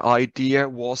framework, and the idea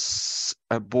was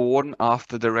born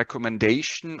after the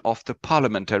recommendation of the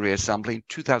Parliamentary Assembly in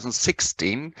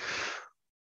 2016,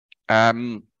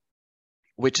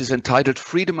 which is entitled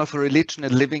Freedom of Religion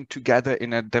and Living Together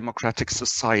in a Democratic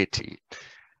Society.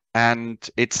 And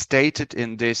it's stated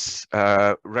in this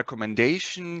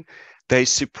recommendation, they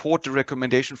support the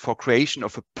recommendation for creation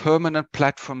of a permanent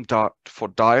platform for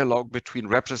dialogue between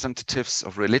representatives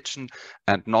of religion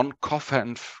and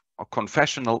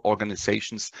non-confessional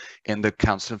organizations in the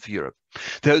Council of Europe.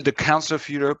 The Council of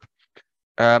Europe,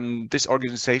 this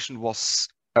organization was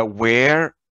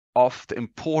aware of the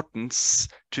importance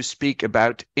to speak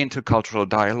about intercultural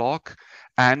dialogue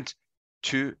and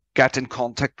to get in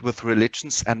contact with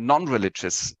religions and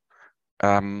non-religious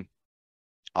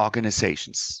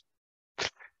organizations.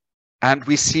 And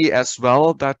we see as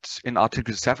well that in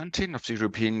Article 17 of the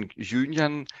European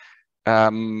Union,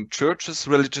 churches,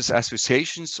 religious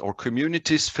associations or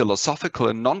communities, philosophical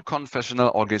and non-confessional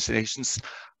organizations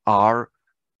are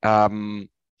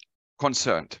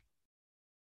concerned.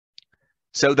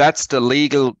 So that's the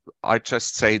legal, I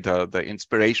just say the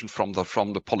inspiration from the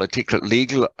political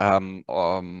legal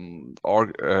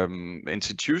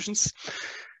institutions.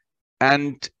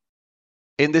 And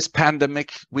in this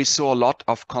pandemic, we saw a lot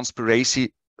of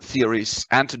conspiracy theories,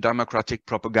 anti-democratic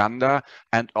propaganda,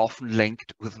 and often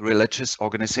linked with religious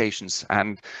organizations.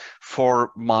 And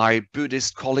for my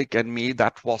Buddhist colleague and me,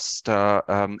 that was the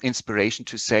inspiration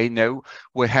to say, no,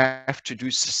 we have to do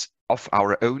of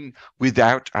our own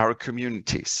without our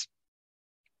communities.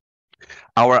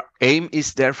 Our aim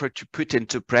is therefore to put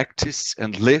into practice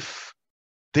and live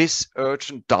this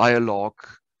urgent dialogue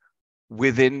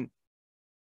within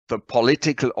the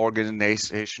political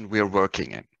organization we are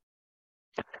working in.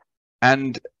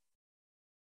 And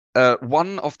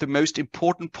one of the most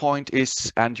important point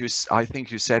is, and I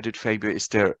think you said it, Fabio, is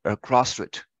there a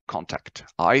grassroots contact.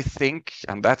 I think,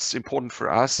 and that's important for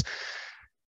us,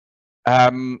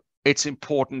 it's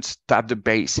important that the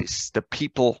basis, the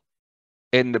people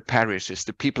in the parishes,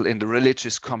 the people in the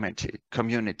religious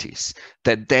communities,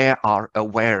 that they are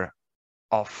aware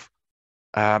of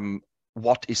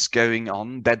what is going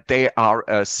on, that they are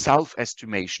a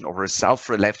self-estimation or a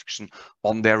self-reflection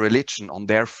on their religion, on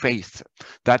their faith.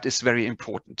 That is very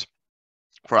important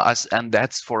for us, and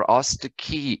that's for us the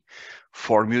key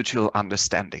for mutual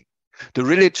understanding. The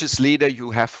religious leader, you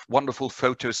have wonderful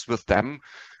photos with them,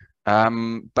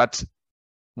 but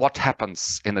what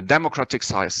happens in a democratic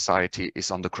society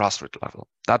is on the grassroots level.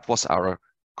 That was our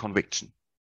conviction.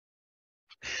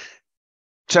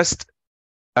 Just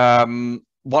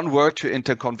one word to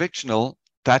interconvictional,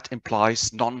 that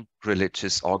implies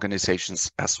non-religious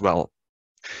organizations as well.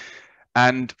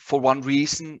 And for one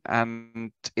reason,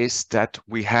 and is that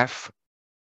we have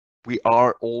we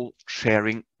are all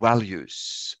sharing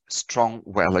values, strong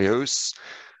values,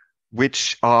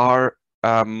 which are,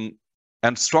 and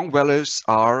strong values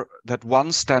are that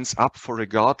one stands up for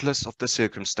regardless of the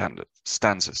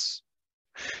circumstances.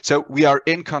 So we are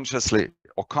unconsciously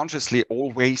or consciously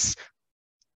always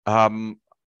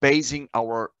basing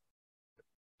our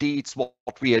deeds,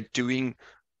 what we are doing,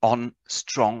 on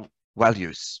strong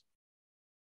values.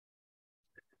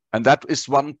 And that is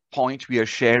one point we are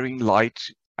sharing light,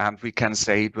 and we can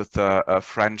say it with a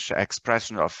French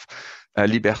expression of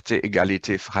liberté,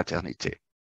 égalité, fraternité.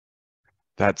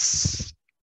 That's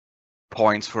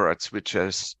points for us, which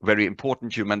is very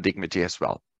important, human dignity as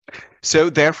well. So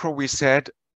therefore we said,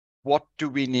 what do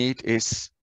we need is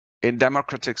in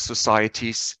democratic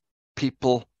societies,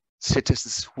 people,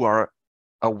 citizens who are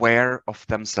aware of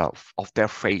themselves, of their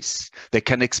faith. They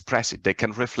can express it, they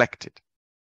can reflect it.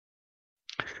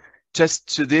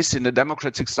 Just to this, in a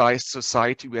democratic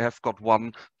society, we have got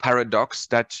one paradox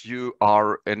that you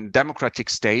are in democratic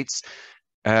states,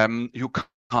 you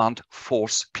can't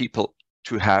force people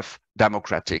to have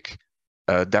democratic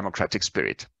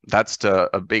spirit. That's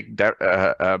a big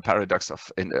paradox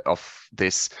of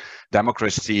this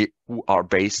democracy, who are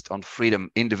based on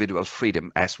freedom, individual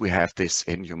freedom, as we have this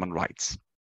in human rights.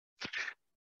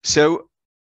 So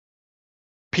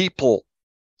people,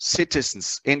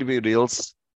 citizens,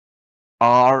 individuals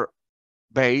are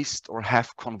based or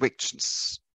have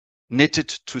convictions knitted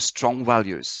to strong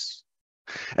values,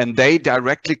 and they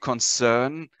directly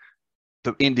concern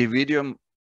the individual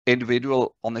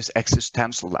on this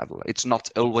existential level. It's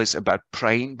not always about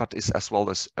praying, but it's as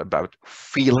well as about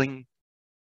feeling,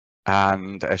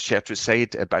 and as Scherto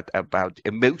said, about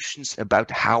emotions,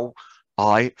 about how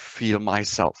I feel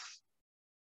myself.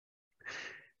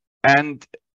 And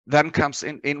then comes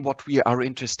in what we are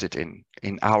interested in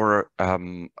our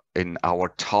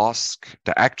task.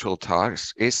 The actual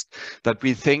task is that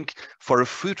we think for a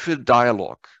fruitful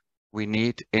dialogue, we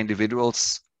need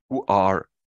individuals who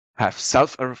have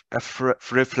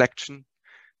self-reflection,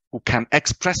 who can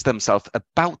express themselves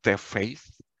about their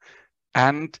faith,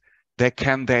 and they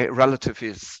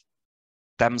relativize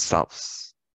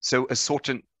themselves. So a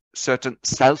certain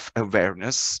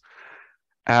self-awareness.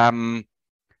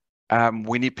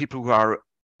 We need people who are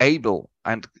able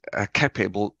and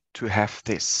capable to have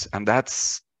this, and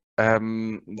that's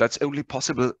only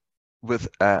possible with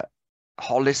a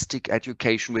holistic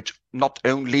education, which not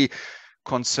only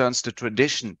concerns the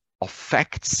tradition of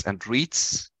facts and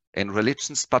rites in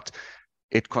religions, but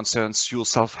it concerns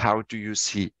yourself. How do you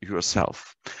see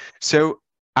yourself? So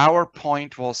our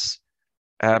point was,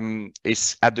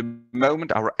 is at the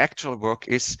moment, our actual work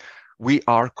is we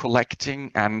are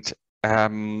collecting and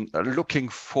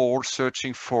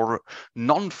searching for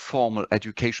non-formal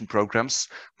education programs,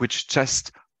 which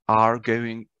just are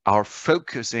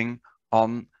focusing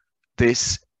on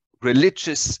this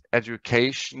religious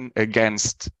education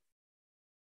against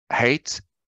hate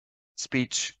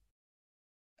speech,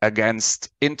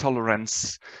 against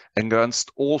intolerance,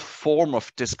 against all form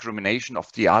of discrimination of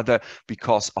the other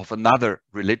because of another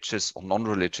religious or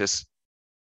non-religious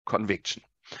conviction.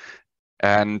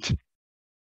 And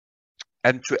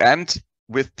to end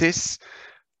with this,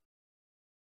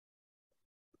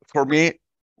 for me,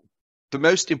 the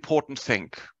most important thing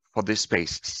for this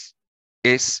space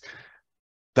is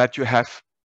that you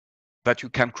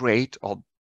can create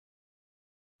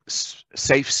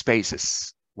safe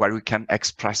spaces where you can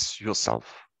express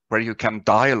yourself, where you can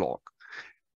dialogue,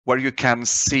 where you can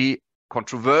see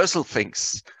controversial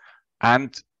things.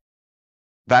 And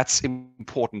that's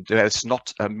important. There's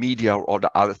not a media or the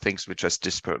other things which are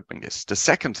disturbing this. The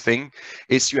second thing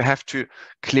is you have to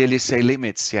clearly say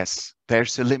limits. Yes,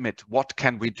 there's a limit. What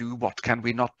can we do? What can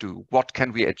we not do? What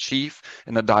can we achieve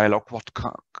in a dialogue? What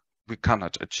we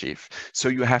cannot achieve? So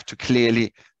you have to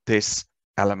clearly these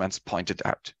elements pointed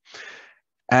out.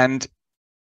 And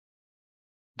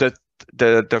the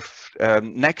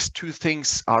next two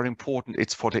things are important.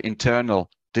 It's for the internal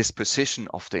disposition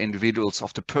of the individuals,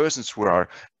 of the persons who are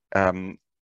in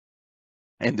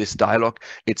this dialogue.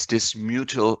 It's this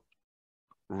mutual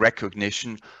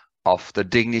recognition of the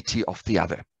dignity of the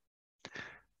other.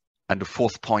 And the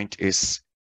fourth point is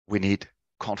we need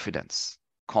confidence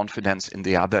in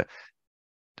the other,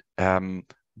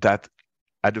 that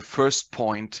at the first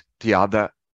point the other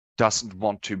doesn't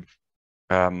want to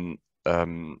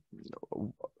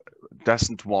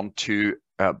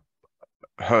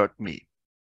hurt me.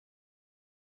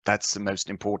 That's the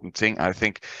most important thing. I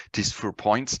think these 4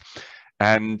 points.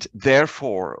 And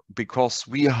therefore, because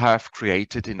we have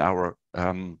created in our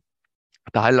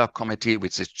dialogue committee,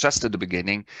 which is just at the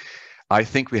beginning, I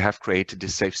think we have created a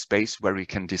safe space where we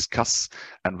can discuss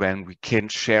and when we can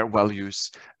share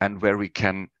values and where we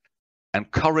can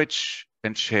encourage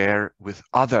and share with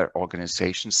other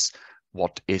organizations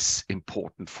what is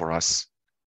important for us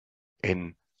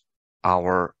in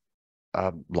our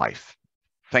life.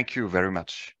 Thank you very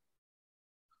much.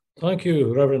 Thank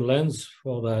you, Reverend Lenz,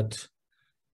 for that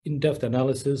in-depth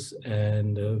analysis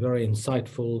and very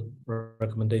insightful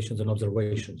recommendations and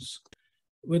observations.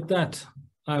 With that,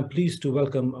 I'm pleased to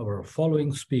welcome our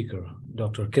following speaker,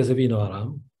 Dr. Kezevino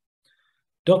Aram.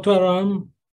 Dr.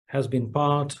 Aram has been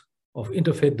part of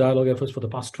interfaith dialogue efforts for the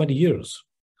past 20 years.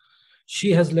 She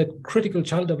has led critical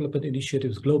child development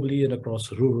initiatives globally and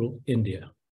across rural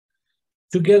India.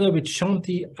 Together with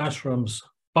Shanti Ashram's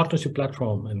partnership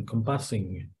platform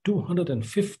encompassing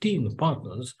 215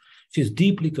 partners, she is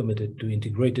deeply committed to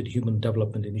integrated human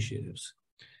development initiatives.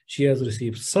 She has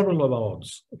received several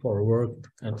awards for her work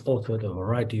and authored a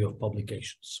variety of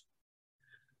publications.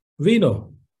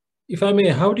 Vino, if I may,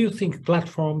 how do you think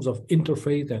platforms of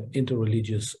interfaith and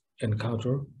interreligious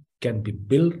encounter can be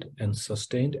built and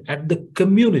sustained at the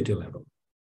community level?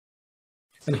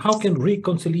 And how can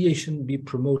reconciliation be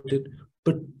promoted,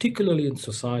 particularly in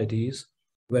societies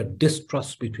where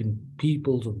distrust between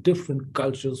peoples of different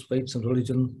cultures, faiths, and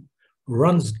religion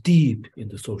runs deep in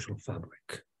the social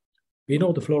fabric? We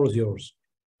know the floor is yours.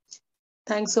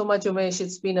 Thanks so much, Umesh.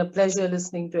 It's been a pleasure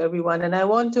listening to everyone. And I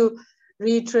want to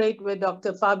reiterate what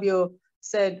Dr. Fabio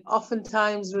said.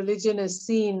 Oftentimes, religion is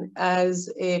seen as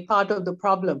a part of the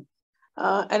problem.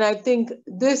 And I think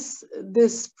this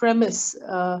premise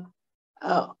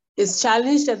is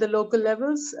challenged at the local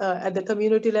levels, at the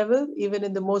community level. Even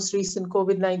in the most recent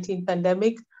COVID-19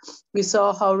 pandemic, we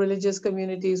saw how religious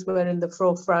communities were in the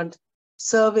forefront,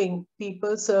 serving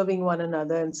people, serving one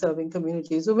another, and serving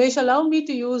communities. Umesh, allow me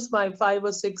to use my 5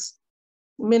 or 6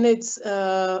 minutes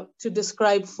to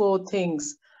describe 4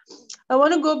 things. I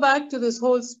want to go back to this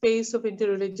whole space of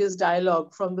interreligious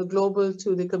dialogue, from the global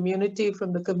to the community,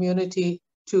 from the community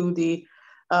to the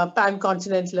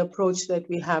pan-continental approach that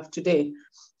we have today.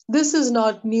 This is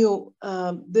not new.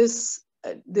 This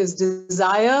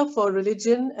desire for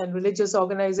religion and religious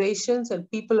organizations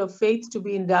and people of faith to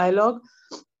be in dialogue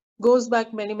goes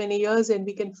back many, many years, and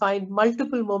we can find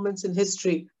multiple moments in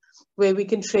history where we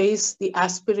can trace the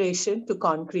aspiration to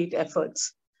concrete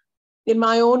efforts. In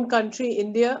my own country,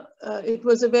 India, it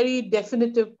was a very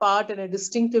definitive part and a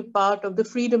distinctive part of the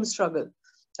freedom struggle,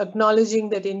 acknowledging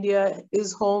that India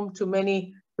is home to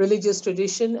many religious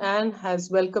traditions and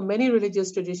has welcomed many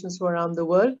religious traditions from around the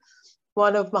world.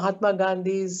 One of Mahatma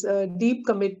Gandhi's deep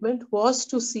commitment was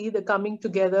to see the coming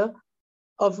together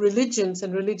of religions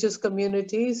and religious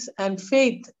communities and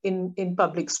faith in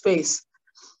public space.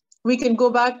 We can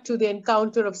go back to the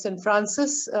encounter of St.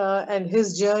 Francis and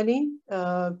his journey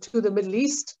to the Middle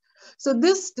East. So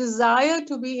this desire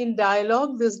to be in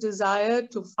dialogue, this desire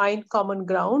to find common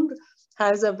ground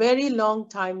has a very long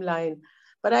timeline.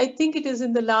 But I think it is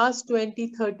in the last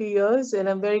 20, 30 years, and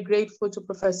I'm very grateful to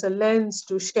Professor Lenz,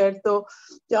 to Scherto,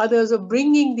 the others, of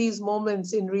bringing these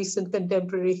moments in recent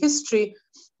contemporary history,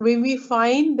 when we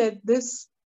find that this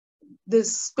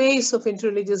space of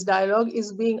interreligious dialogue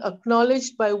is being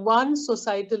acknowledged by one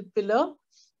societal pillar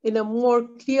in a more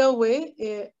clear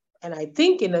way, and I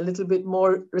think in a little bit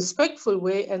more respectful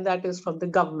way, and that is from the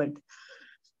government.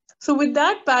 So with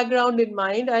that background in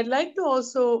mind, I'd like to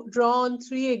also draw on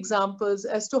 3 examples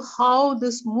as to how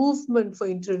this movement for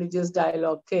interreligious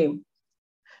dialogue came.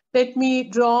 Let me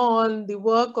draw on the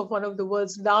work of one of the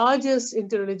world's largest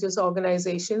interreligious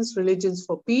organizations, Religions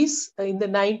for Peace, in the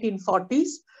 1940s.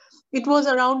 It was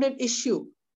around an issue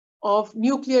of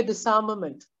nuclear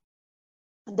disarmament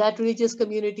that religious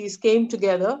communities came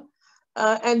together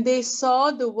and they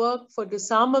saw the work for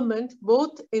disarmament,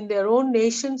 both in their own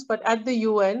nations, but at the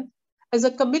UN, as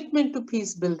a commitment to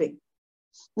peace building.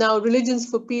 Now, Religions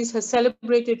for Peace has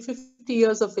celebrated 50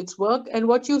 years of its work, and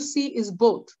what you see is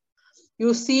both.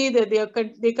 You see that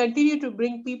they continue to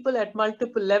bring people at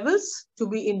multiple levels to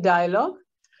be in dialogue,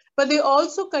 but they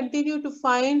also continue to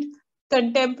find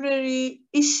contemporary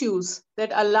issues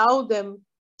that allow them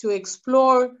to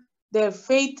explore their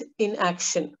faith in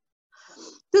action.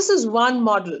 This is one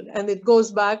model, and it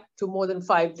goes back to more than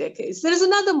 5 decades. There is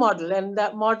another model, and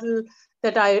that model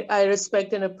that I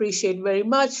respect and appreciate very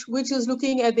much, which is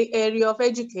looking at the area of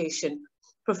education.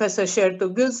 Professor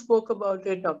Scherto Gill spoke about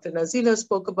it, Dr. Nazila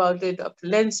spoke about it, Dr.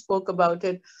 Lenz spoke about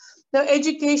it. Now,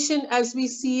 education as we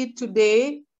see it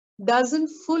today doesn't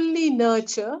fully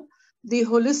nurture the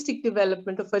holistic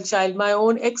development of a child. My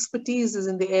own expertise is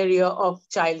in the area of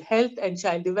child health and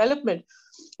child development.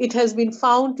 It has been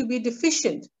found to be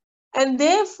deficient And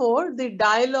therefore, the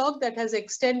dialogue that has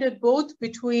extended both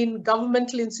between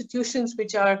governmental institutions,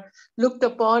 which are looked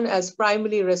upon as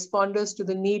primary responders to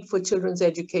the need for children's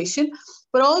education,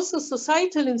 but also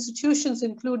societal institutions,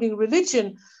 including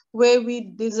religion, where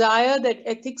we desire that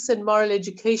ethics and moral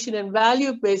education and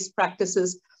value-based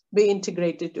practices be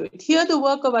integrated to it. Here, the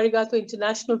work of Arigato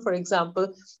International, for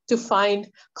example, to find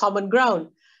common ground.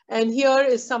 And here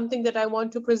is something that I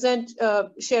want to present.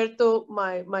 Scherto,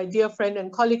 my dear friend and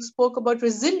colleague, spoke about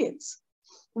resilience.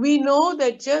 We know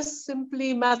that just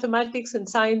simply mathematics and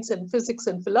science and physics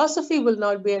and philosophy will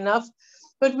not be enough,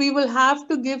 but we will have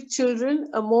to give children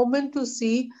a moment to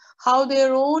see how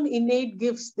their own innate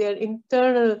gifts, their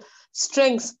internal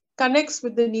strengths connects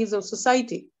with the needs of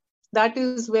society. That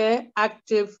is where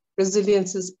active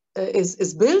resilience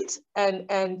is built,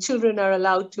 and children are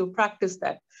allowed to practice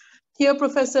that. Here,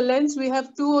 Professor Lenz, we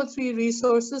have 2 or 3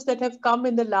 resources that have come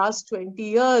in the last 20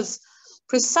 years,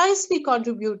 precisely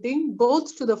contributing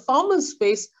both to the formal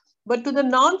space, but to the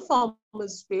non-formal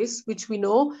space, which we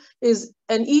know is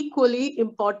an equally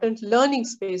important learning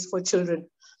space for children.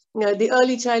 The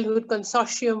Early Childhood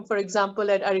Consortium, for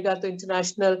example, at Arigato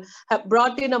International, have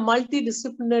brought in a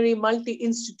multidisciplinary,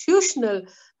 multi-institutional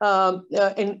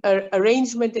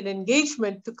arrangement and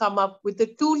engagement to come up with a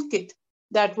toolkit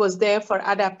that was there for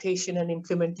adaptation and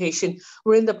implementation.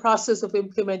 We're in the process of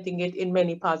implementing it in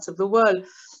many parts of the world.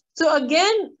 So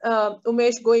again,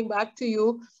 Umesh, going back to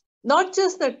you, not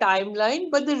just the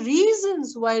timeline, but the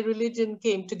reasons why religion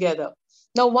came together.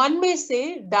 Now, one may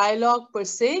say dialogue per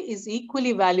se is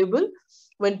equally valuable.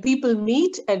 When people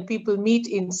meet, and people meet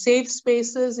in safe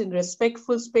spaces, in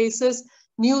respectful spaces,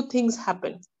 new things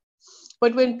happen.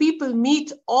 But when people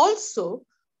meet also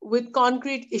with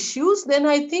concrete issues, then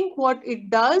I think what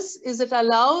it does is it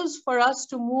allows for us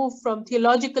to move from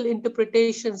theological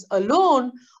interpretations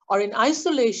alone or in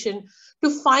isolation to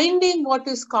finding what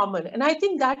is common. And I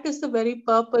think that is the very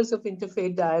purpose of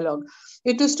interfaith dialogue.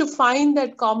 It is to find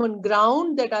that common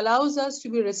ground that allows us to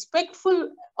be respectful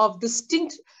of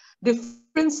distinct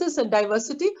differences and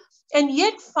diversity, and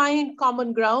yet find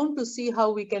common ground to see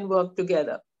how we can work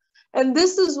together. And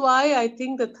this is why I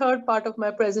think the third part of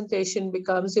my presentation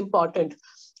becomes important.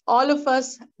 All of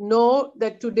us know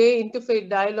that today interfaith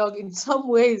dialogue in some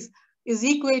ways is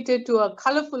equated to a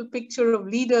colorful picture of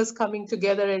leaders coming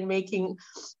together and making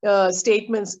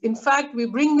statements. In fact, we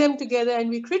bring them together and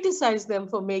we criticize them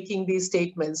for making these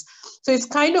statements. So it's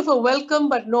kind of a welcome,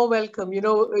 but no welcome. You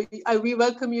know, we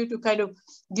welcome you to kind of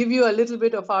give you a little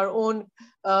bit of our own,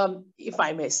 if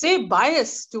I may say,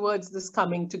 bias towards this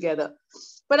coming together.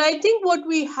 But I think what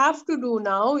we have to do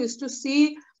now is to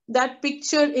see that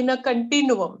picture in a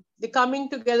continuum, the coming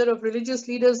together of religious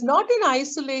leaders, not in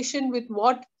isolation with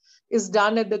what is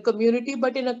done at the community,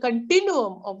 but in a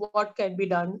continuum of what can be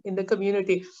done in the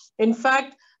community. In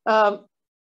fact, Dr.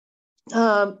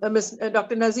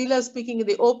 Nazila, speaking in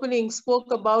the opening,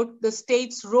 spoke about the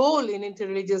state's role in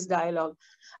interreligious dialogue.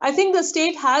 I think the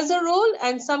state has a role,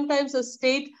 and sometimes the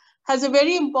state has a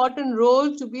very important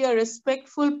role to be a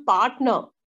respectful partner,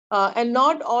 and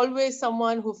not always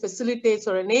someone who facilitates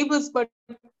or enables, but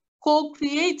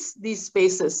co-creates these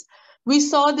spaces. We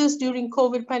saw this during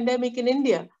COVID pandemic in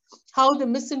India, how the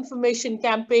misinformation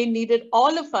campaign needed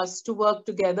all of us to work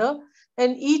together,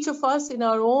 and each of us in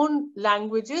our own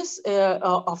languages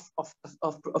of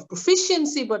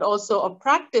proficiency, but also of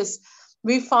practice,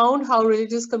 we found how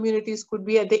religious communities could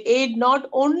be at the aid, not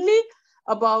only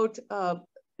about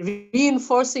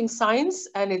reinforcing science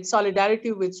and its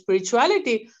solidarity with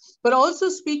spirituality, but also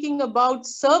speaking about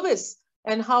service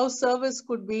and how service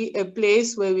could be a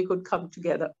place where we could come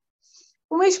together.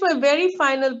 Umesh, my very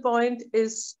final point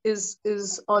is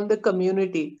on the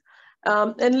community.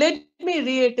 And let me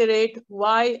reiterate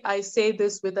why I say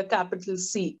this with a capital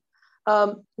C.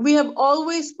 We have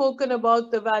always spoken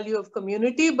about the value of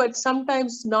community, but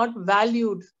sometimes not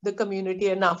valued the community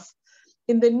enough.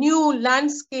 In the new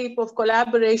landscape of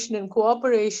collaboration and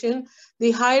cooperation,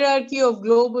 the hierarchy of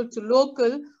global to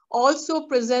local also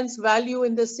presents value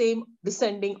in the same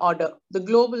descending order, the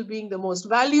global being the most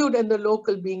valued and the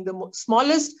local being the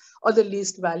smallest or the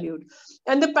least valued.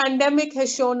 And the pandemic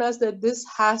has shown us that this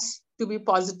has to be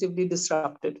positively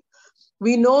disrupted.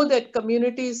 We know that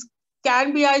communities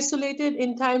can be isolated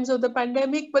in times of the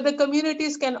pandemic, but the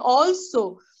communities can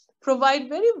also provide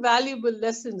very valuable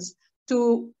lessons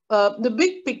to the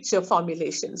big picture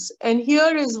formulations. And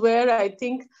here is where I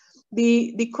think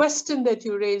the question that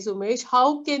you raise, Umesh,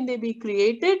 how can they be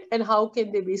created and how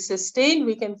can they be sustained?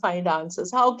 We can find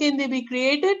answers. How can they be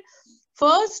created?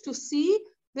 First, to see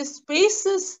the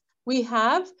spaces we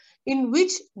have in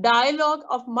which dialogue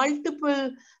of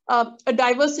multiple, a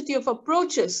diversity of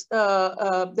approaches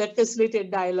that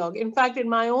facilitate dialogue. In fact, in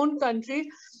my own country,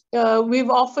 we've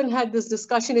often had this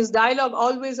discussion, is dialogue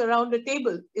always around a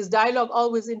table? Is dialogue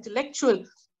always intellectual?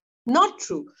 Not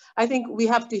true. I think we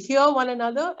have to hear one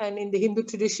another, and in the Hindu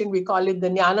tradition, we call it the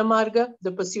Jnana Marga,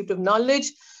 the pursuit of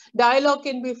knowledge. Dialogue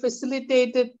can be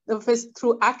facilitated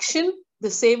through action, the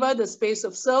seva, the space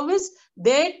of service.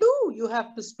 There too, you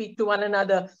have to speak to one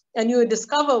another and you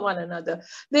discover one another.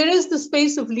 There is the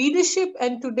space of leadership,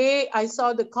 and today I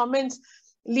saw the comments,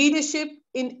 leadership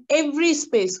in every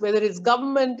space, whether it's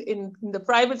government, in the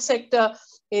private sector,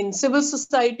 in civil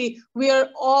society, we are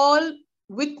all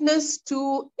witness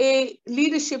to a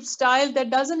leadership style that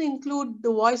doesn't include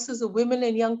the voices of women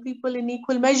and young people in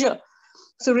equal measure.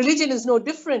 So religion is no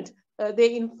different.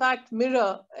 They in fact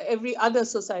mirror every other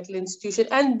societal institution.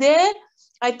 And there,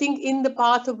 I think in the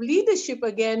path of leadership,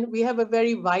 again, we have a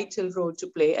very vital role to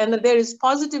play. And there is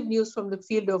positive news from the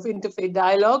field of interfaith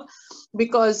dialogue,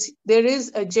 because there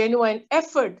is a genuine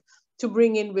effort to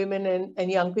bring in women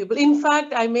and young people. In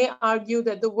fact, I may argue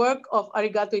that the work of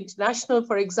Arigato International,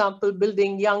 for example,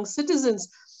 building young citizens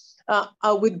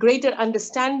with greater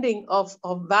understanding of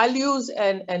values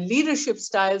and leadership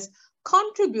styles,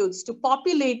 contributes to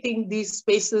populating these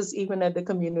spaces even at the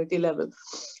community level.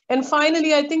 And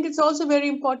finally, I think it's also very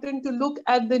important to look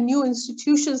at the new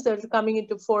institutions that are coming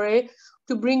into foray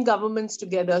to bring governments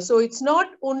together. So it's not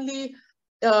only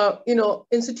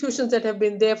institutions that have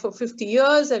been there for 50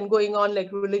 years and going on,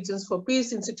 like Religions for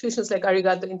Peace, institutions like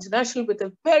Arigato International, with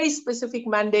a very specific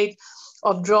mandate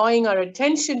of drawing our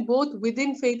attention both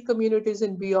within faith communities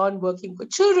and beyond, working for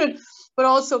children, but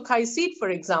also Kaisit, for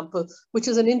example, which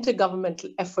is an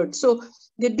intergovernmental effort. So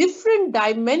the different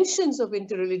dimensions of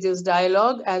interreligious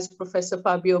dialogue, as Professor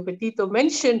Fabio Petito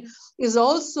mentioned, is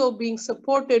also being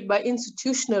supported by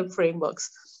institutional frameworks.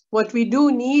 What we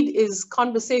do need is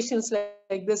conversations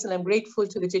like this, and I'm grateful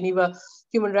to the Geneva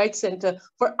Human Rights Center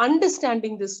for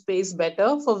understanding this space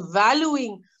better, for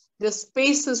valuing the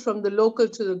spaces from the local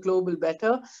to the global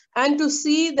better, and to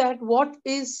see that what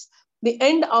is the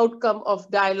end outcome of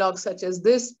dialogue such as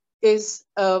this is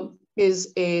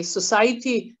a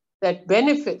society that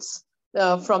benefits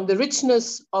from the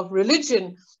richness of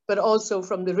religion, but also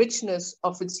from the richness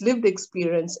of its lived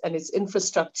experience and its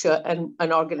infrastructure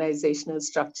and organizational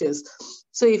structures.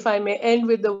 So if I may end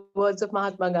with the words of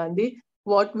Mahatma Gandhi,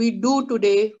 what we do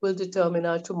today will determine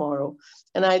our tomorrow.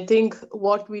 And I think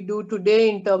what we do today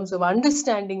in terms of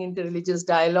understanding interreligious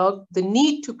dialogue, the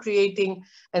need to creating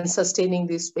and sustaining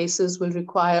these spaces will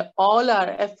require all our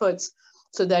efforts,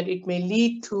 so that it may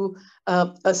lead to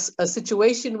a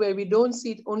situation where we don't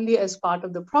see it only as part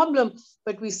of the problem,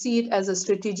 but we see it as a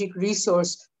strategic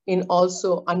resource in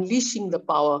also unleashing the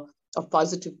power of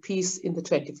positive peace in the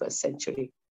 21st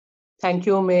century. Thank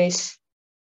you, Umesh.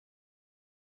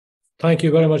 Thank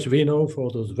you very much, Vino, for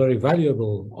those very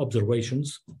valuable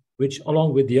observations, which,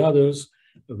 along with the others,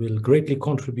 will greatly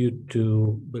contribute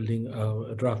to building,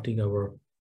 drafting our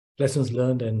lessons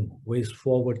learned and ways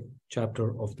forward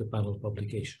chapter of the panel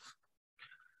publication.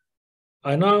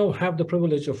 I now have the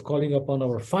privilege of calling upon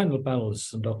our final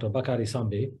panelist, Dr. Bakary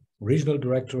Sambe, Regional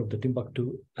Director of the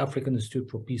Timbuktu African Institute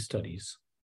for Peace Studies,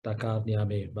 Dakar,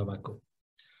 Niamey, Bamako.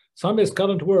 Sambe's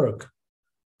current work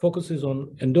focuses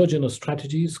on endogenous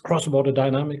strategies, cross-border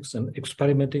dynamics, and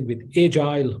experimenting with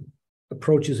agile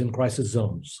approaches in crisis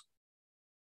zones.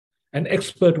 An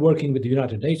expert working with the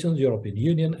United Nations, European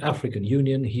Union, African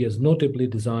Union, he has notably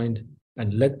designed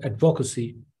and led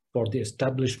advocacy for the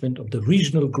establishment of the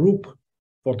regional group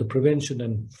for the prevention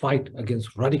and fight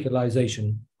against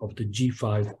radicalization of the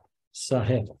G5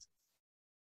 Sahel.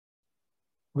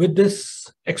 With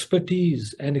this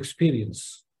expertise and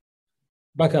experience,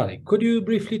 Bakary, could you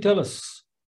briefly tell us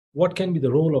what can be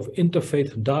the role of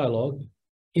interfaith dialogue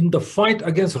in the fight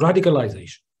against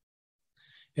radicalization?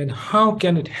 And how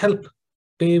can it help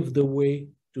pave the way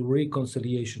to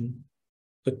reconciliation,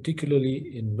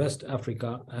 particularly in West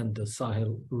Africa and the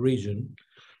Sahel region?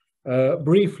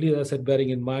 Briefly, as I said,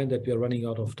 bearing in mind that we are running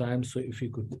out of time, so if you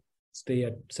could stay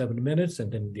at 7 minutes,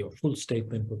 and then your full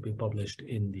statement would be published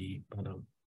in the panel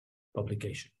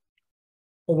publication.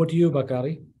 Over to you,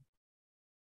 Bakary.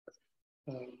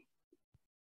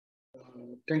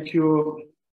 Thank you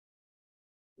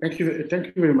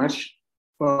very much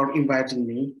for inviting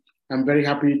me. I'm very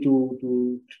happy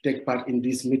to take part in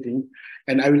this meeting,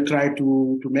 and I will try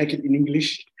to make it in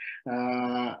English,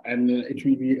 and it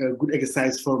will be a good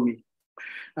exercise for me.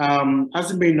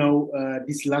 As you may know,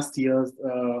 this last year,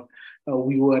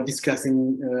 we were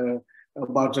discussing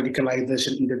about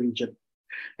radicalization in the region.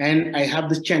 And I have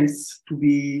the chance to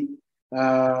be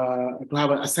to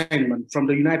have an assignment from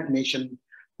the United Nations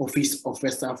Office of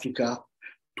West Africa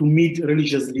to meet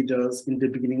religious leaders in the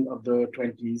beginning of the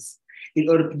 20s in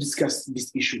order to discuss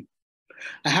this issue.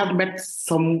 I have met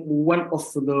one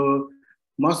of the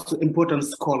most important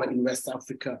scholars in West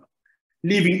Africa,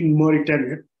 living in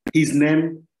Mauritania. His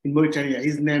name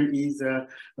is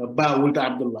Baould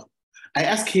Abdullah. I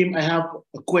asked him, I have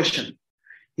a question.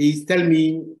 He's telling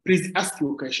me, please ask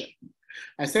your question.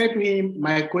 I said to him,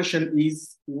 my question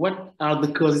is, what are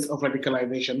the causes of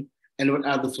radicalization and what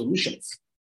are the solutions?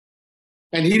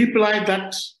 And he replied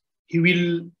that he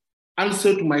will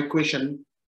answer to my question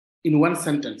in one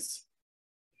sentence.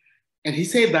 And he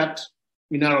said that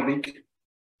in Arabic,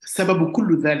 سبب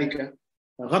كل ذلك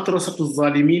غطرسة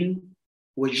الظالمين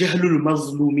وجهل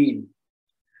المظلومين.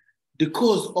 The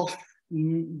cause of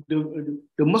the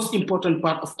most important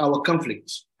part of our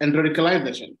conflict and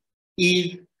radicalization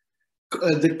is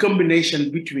the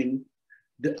combination between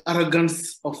the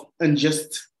arrogance of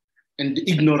unjust and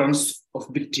the ignorance of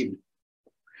victim.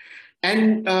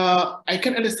 And I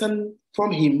can understand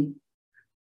from him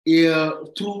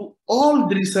through all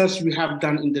the research we have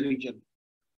done in the region,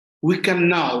 we can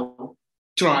now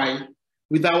try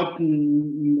without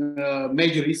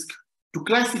major risk to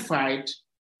classify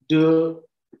the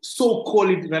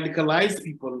so-called radicalized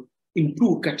people in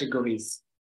two categories.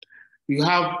 You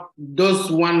have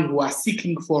those one who are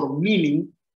seeking for meaning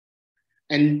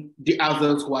and the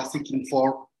others who are seeking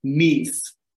for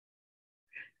means.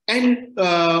 And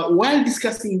while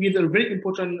discussing with a very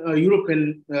important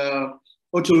European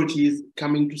authorities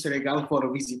coming to Senegal for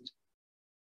a visit,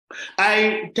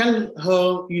 I tell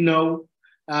her, you know,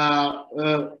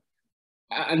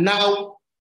 now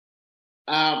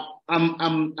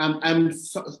I'm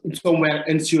somewhere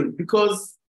ensured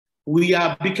because we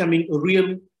are becoming a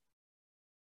real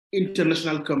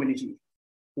international community.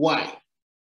 Why?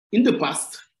 In the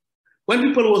past, when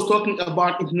people was talking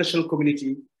about international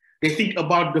community, they think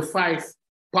about the 5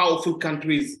 powerful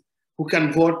countries who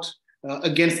can vote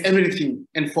against everything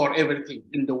and for everything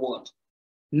in the world.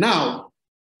 Now,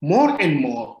 more and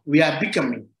more, we are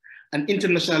becoming an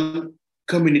international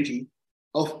community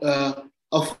of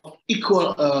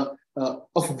equal,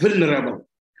 of vulnerable.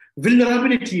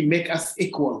 Vulnerability makes us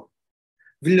equal.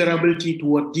 Vulnerability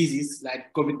toward disease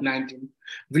like COVID-19,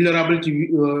 vulnerability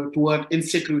toward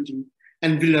insecurity,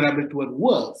 and vulnerability toward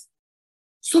wars.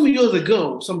 Some years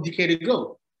ago, some decades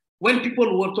ago, when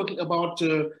people were talking about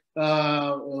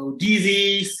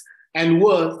disease and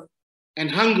wars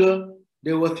and hunger,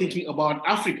 they were thinking about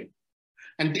Africa.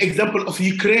 And the example of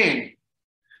Ukraine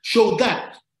showed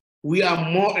that we are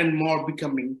more and more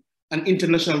becoming an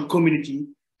international community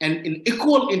and an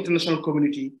equal international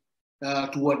community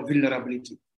toward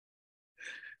vulnerability.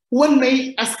 One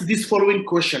may ask this following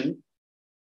question: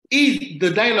 is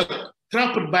the dialogue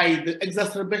trapped by the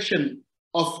exacerbation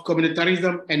of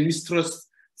communitarism and mistrust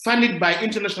funded by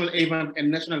international events and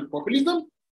national populism?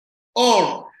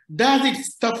 Or does it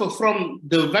suffer from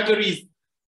the vagaries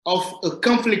of a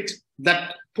conflict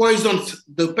that poisons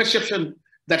the perception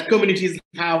that communities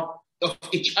have of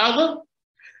each other?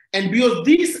 And because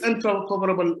these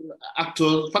unfavorable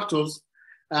factors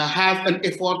have an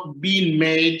effort being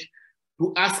made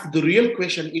to ask the real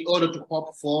question in order to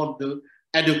hope for the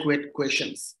adequate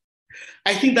questions.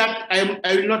 I think that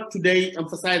I will not today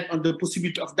emphasize on the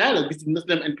possibility of dialogue between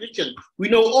Muslim and Christian. We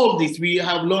know all this. We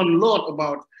have learned a lot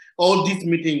about all this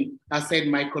meeting, as said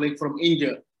my colleague from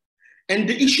India. And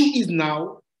the issue is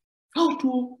now how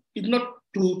to, if not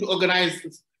to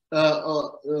organize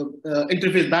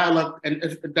interfaith dialogue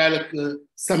and dialogue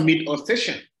summit or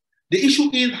session. The issue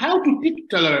is how to teach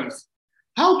tolerance,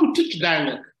 how to teach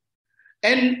dialogue.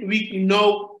 And we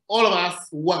know, all of us,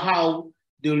 how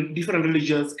the different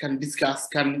religions can discuss,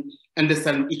 can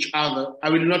understand each other. I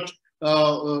will not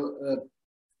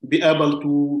be able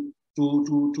to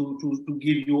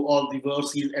give you all the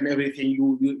verses and everything,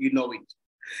 you know it.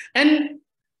 And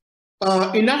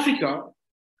in Africa,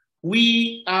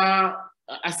 we are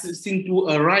assisting to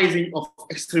a rising of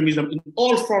extremism in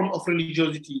all forms of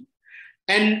religiosity.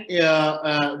 And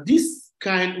this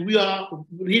kind, we are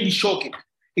really shocked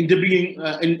in the beginning,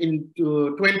 in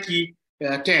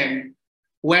 2010,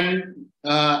 when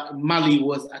Mali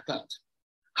was attacked.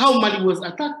 How Mali was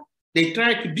attacked? They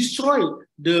tried to destroy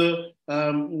the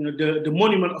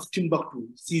monument of Timbuktu,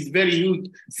 this very huge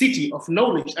city of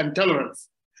knowledge and tolerance.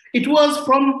 It was,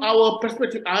 from our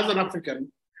perspective as an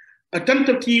African, an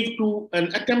attempt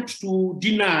to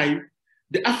deny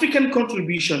the African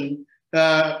contribution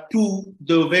to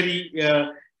the very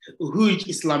huge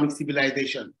Islamic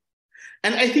civilization.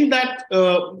 And I think that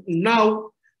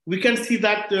now we can see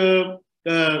that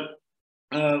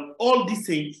all these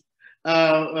things,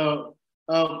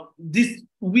 this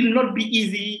will not be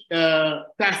easy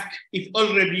task if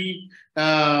already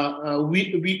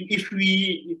if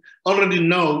we already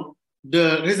know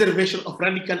the reservation of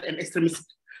radical and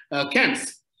extremist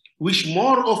camps, which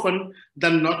more often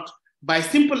than not, by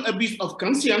simple abuse of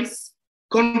conscience,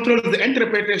 control the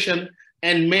interpretation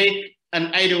and make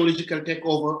an ideological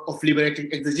takeover of liberating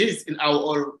exegesis in our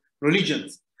own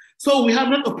religions. So we have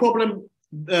not a problem,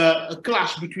 a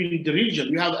clash between the religion.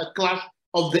 We have a clash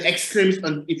of the extremes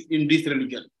in this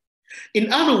religion.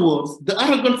 In other words, the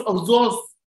arrogance of those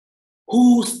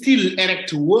who still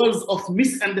erect walls of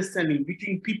misunderstanding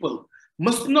between people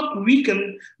must not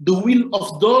weaken the will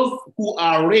of those who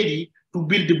are ready to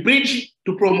build the bridge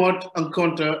to promote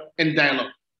encounter and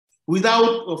dialogue.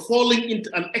 Without falling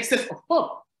into an excess of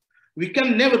hope, we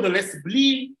can nevertheless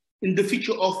believe in the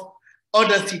future of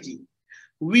audacity.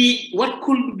 What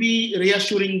could be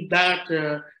reassuring that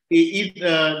is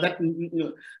that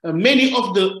many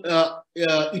of the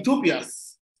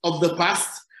utopias of the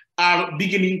past are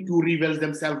beginning to reveal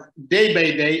themselves day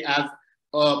by day as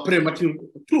premature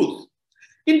truth.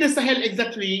 In the Sahel,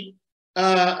 exactly,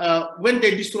 when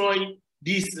they destroy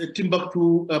this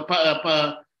Timbuktu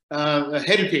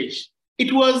heritage,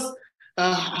 it was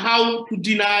how to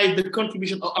deny the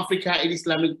contribution of Africa in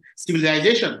Islamic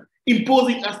civilization,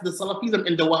 imposing us the Salafism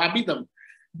and the Wahhabism.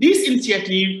 This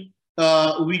initiative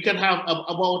we can have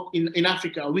about in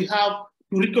Africa, we have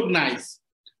to recognize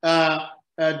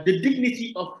the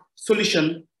dignity of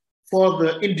solution for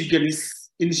the indigenous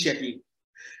initiative.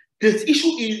 The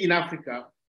issue is in Africa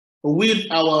with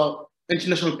our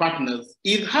international partners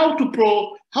is how to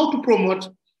promote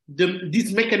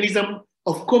this mechanism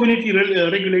of community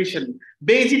regulation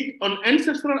based on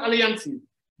ancestral alliances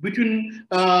between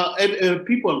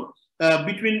people,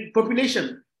 between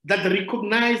population that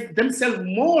recognize themselves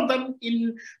more than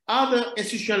in other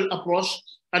institutional approach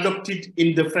adopted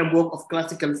in the framework of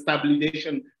classical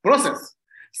stabilization process.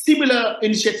 Similar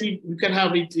initiative, we can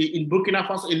have it in Burkina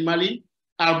Faso, in Mali,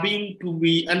 are being to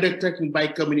be undertaken by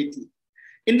community.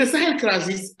 In the Sahel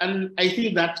crisis, and I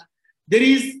think that there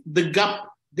is the gap,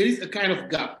 there is a kind of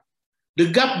gap, the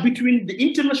gap between the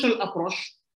international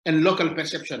approach and local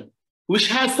perception, which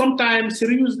has sometimes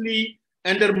seriously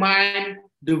undermined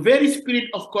the very spirit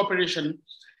of cooperation,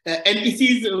 and it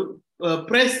is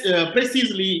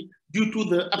precisely due to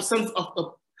the absence of a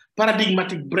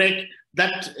paradigmatic break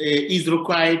that is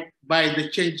required by the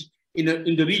change in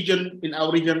the region, in our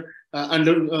region,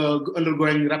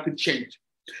 undergoing rapid change.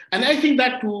 And I think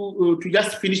that to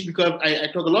just finish, because I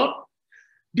talk a lot,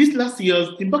 this last year,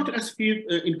 Timbuktu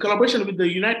ISPI, in collaboration with the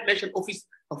United Nations Office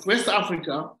of West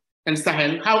Africa and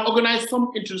Sahel, have organized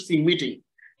some interesting meeting.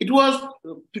 It was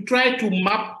to try to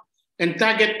map and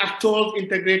target actors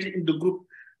integrated in the group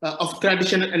of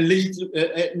traditional and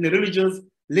religious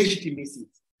legitimacies.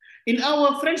 In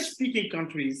our French-speaking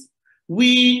countries,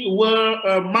 we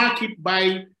were marked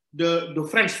by the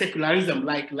French secularism,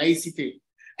 like laicité,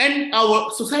 and our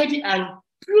society are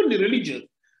purely religious.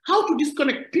 How to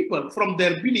disconnect people from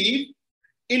their belief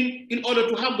in order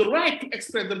to have the right to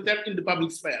express themselves in the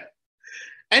public sphere.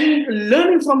 And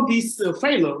learning from this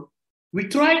failure, we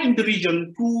try in the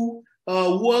region to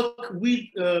work with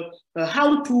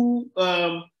how to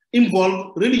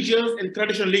involve religious and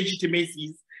traditional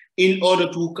legitimacies in order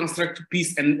to construct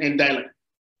peace and dialogue.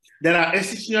 There are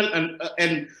institutional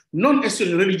and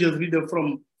non-institutional religious leaders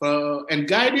from and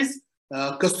guides,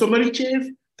 customary chiefs,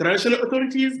 traditional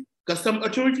authorities, custom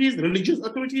authorities, religious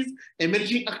authorities,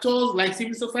 emerging actors like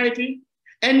civil society,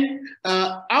 and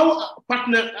our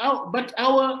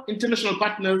international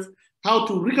partners, how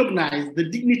to recognize the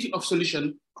dignity of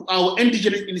solution to our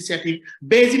indigenous initiative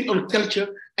based on culture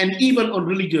and even on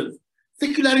religions.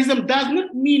 Secularism does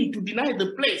not mean to deny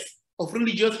the place of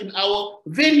religious in our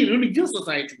very religious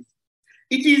societies.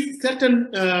 It is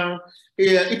certain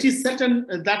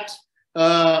that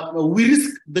we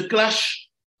risk the clash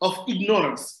of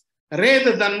ignorance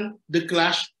rather than the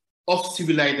clash of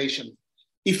civilization.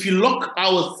 If you lock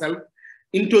ourselves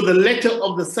into the letter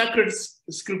of the sacred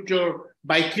scripture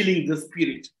by killing the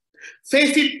spirit,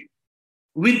 face it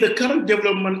with the current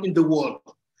development in the world,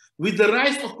 with the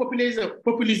rise of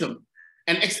populism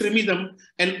and extremism,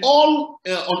 and on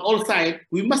all sides,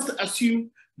 we must assume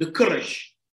the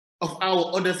courage of our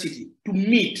audacity to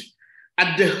meet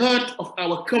at the heart of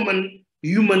our common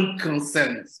human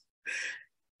concerns.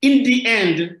 In the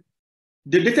end,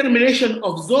 the determination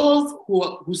of those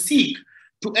who seek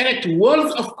to erect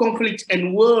walls of conflict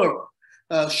and war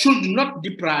should not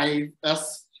deprive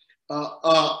us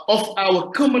of our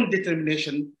common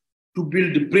determination to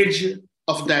build a bridge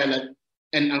of dialogue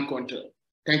and encounter.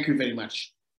 Thank you very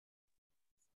much.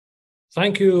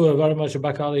 Thank you very much,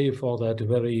 Bakary, for that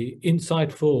very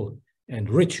insightful and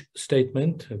rich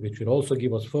statement, which will also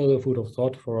give us further food of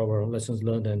thought for our lessons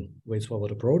learned and ways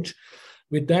forward approach.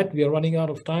 With that, we are running out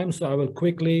of time, so I will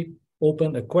quickly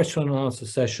open a question and answer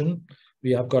session.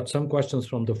 We have got some questions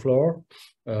from the floor,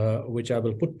 which I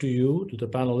will put to you, to the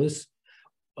panelists.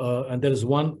 And there is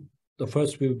one. The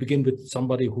first, we will begin with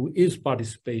somebody who is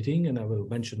participating, and I will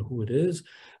mention who it is.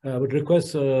 I would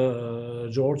request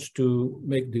George to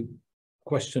make the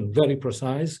question very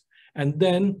precise. And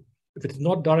then, if it's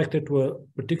not directed to a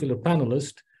particular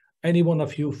panelist, any one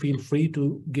of you feel free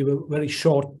to give a very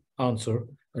short answer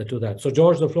to that. So,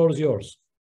 George, the floor is yours.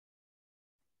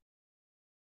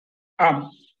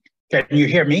 Can you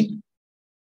hear me?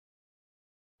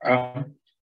 Can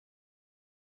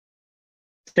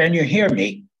you hear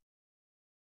me?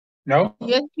 No?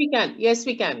 Yes, we can. Yes,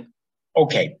 we can.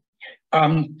 Okay.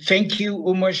 Thank you,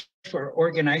 Umesh, for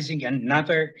organizing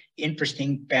another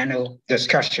interesting panel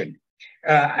discussion.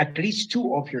 At least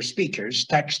two of your speakers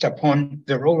touched upon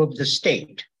the role of the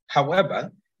state.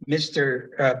 However, Mr.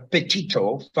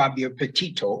 Petito, Fabio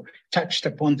Petito, touched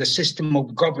upon the system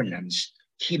of governance.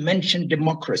 He mentioned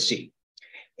democracy,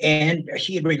 and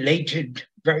he related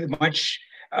very much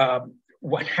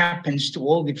what happens to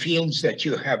all the fields that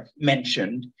you have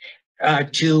mentioned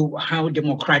to how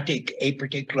democratic a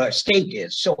particular state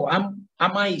is. So am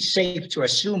I safe to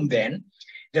assume then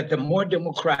that the more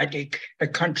democratic a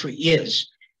country is,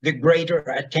 the greater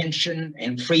attention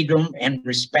and freedom and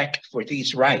respect for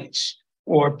these rights?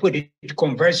 Or put it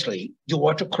conversely,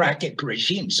 are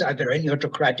there any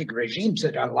autocratic regimes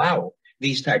that allow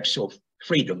these types of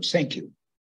freedoms? Thank you.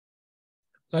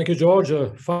 Thank you, George.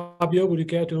 Fabio, would you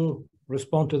care to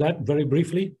respond to that very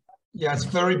briefly? Yes,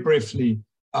 very briefly.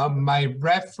 My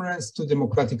reference to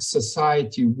democratic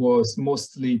society was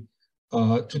mostly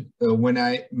when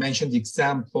I mentioned the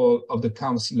example of the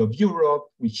Council of Europe,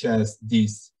 which has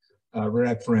this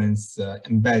reference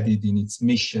embedded in its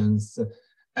missions,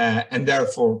 and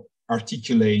therefore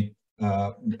articulate,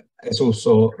 as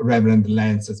also Reverend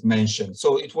Lenz has mentioned.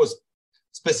 So it was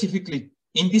specifically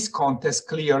in this context,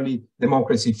 clearly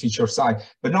democracy features side.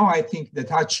 But now I think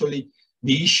that actually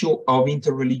the issue of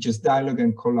interreligious dialogue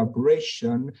and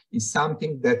collaboration is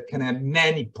something that can have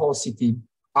many positive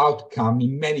outcomes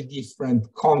in many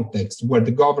different contexts where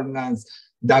the governance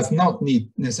does not need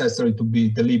necessarily to be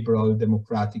the liberal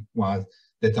democratic one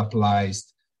that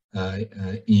applies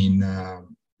in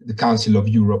the Council of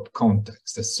Europe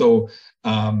context. So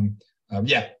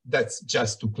yeah, that's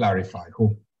just to clarify.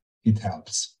 Hope it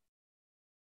helps.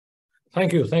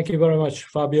 Thank you. Thank you very much,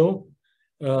 Fabio.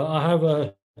 I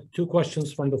have two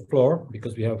questions from the floor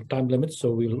because we have time limits,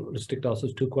 so we'll restrict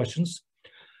ourselves to two questions.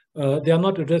 They are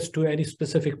not addressed to any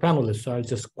specific panelists. So I'll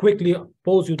just quickly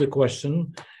pose you the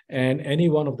question, and any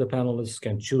one of the panelists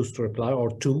can choose to reply,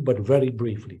 or two, but very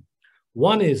briefly.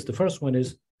 The first one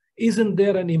is, isn't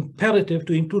there an imperative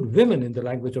to include women in the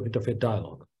language of interfaith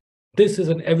dialogue? This is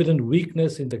an evident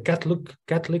weakness in the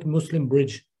Catholic-Muslim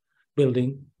bridge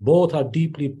building. Both are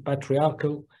deeply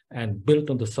patriarchal and built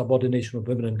on the subordination of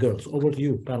women and girls. Over to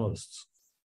you, panelists.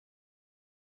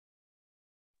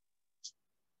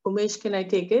 Umesh, can I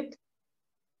take it?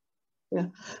 Yeah,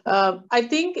 I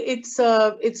think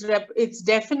it's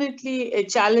definitely a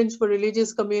challenge for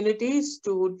religious communities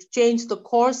to change the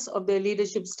course of their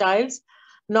leadership styles,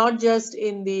 not just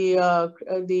in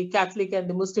the Catholic and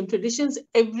the Muslim traditions.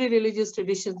 Every religious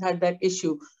tradition had that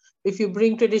issue. If you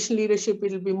bring traditional leadership,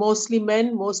 it'll be mostly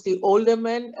men, mostly older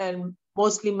men, and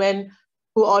mostly men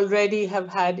who already have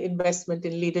had investment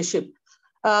in leadership.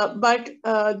 But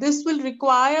this will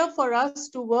require for us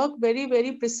to work very,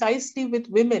 very precisely with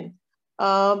women.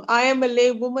 I am a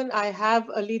lay woman. I have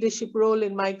a leadership role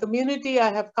in my community.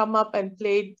 I have come up and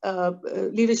played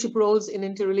leadership roles in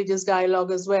interreligious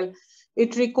dialogue as well.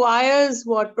 It requires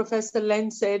what Professor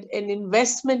Lenz said, an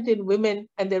investment in women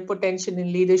and their potential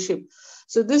in leadership.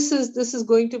 So this is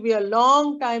going to be a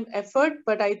long time effort,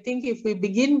 but I think if we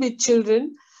begin with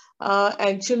children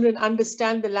and children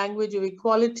understand the language of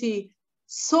equality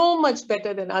so much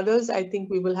better than others, I think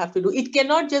we will have to do. It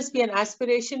cannot just be an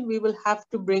aspiration. We will have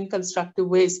to bring constructive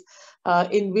ways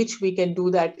in which we can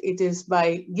do that. It is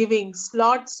by giving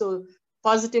slots, so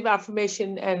positive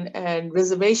affirmation and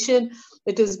reservation.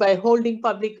 It is by holding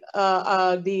public,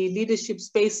 the leadership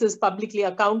spaces publicly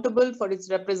accountable for its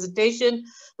representation,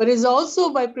 but it's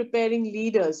also by preparing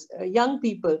leaders, young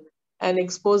people, and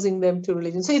exposing them to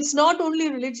religion. So it's not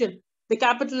only religion. The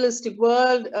capitalistic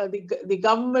world, the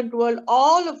government world,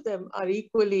 all of them are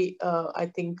equally,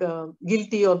 I think,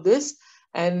 guilty of this.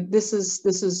 And this is a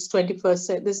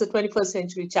 21st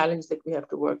century challenge that we have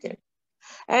to work in.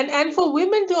 And for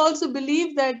women to also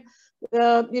believe that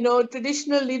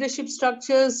traditional leadership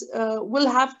structures will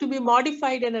have to be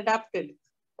modified and adapted.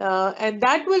 And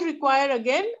that will require,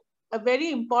 again, a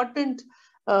very important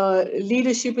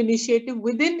leadership initiative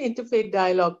within interfaith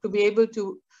dialogue to be able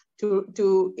to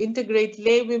integrate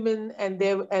lay women and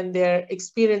their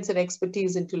experience and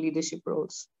expertise into leadership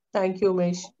roles. Thank you,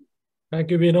 Umesh. Thank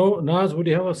you, Vino. Naz, would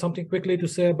you have something quickly to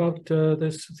say about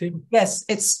this theme? Yes,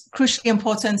 it's crucially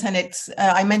important, and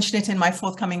I mentioned it in my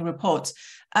forthcoming report.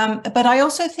 But I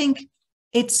also think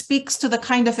it speaks to the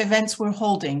kind of events we're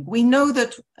holding. We know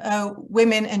that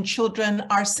women and children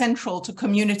are central to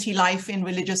community life in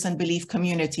religious and belief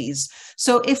communities.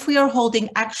 So if we are holding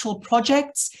actual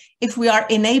projects, if we are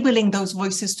enabling those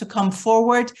voices to come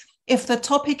forward, if the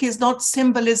topic is not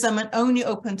symbolism and only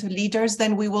open to leaders,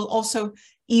 then we will also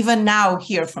even now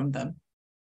hear from them.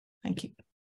 Thank you.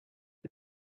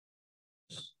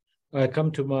 I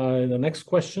come to the next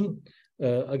question.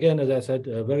 Again, as I said,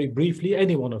 very briefly,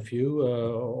 any one of you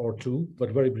or two,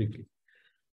 but very briefly.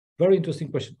 Very interesting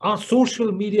question. Are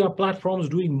social media platforms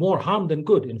doing more harm than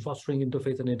good in fostering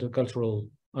interfaith and intercultural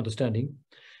understanding?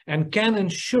 And can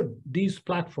and should these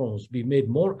platforms be made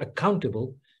more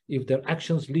accountable if their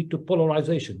actions lead to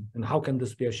polarization? And how can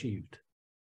this be achieved?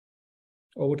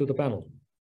 Over to the panel.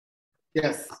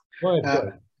 Yes. Go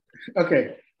ahead.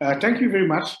 Okay. Thank you very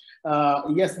much.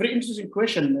 Yes, very interesting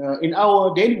question. In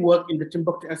our daily work in the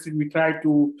Timbuktu Ashram, we try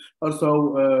to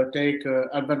also take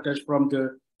advantage from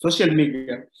the social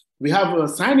media. We have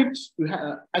signed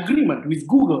agreement with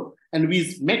Google and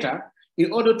with Meta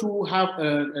in order to have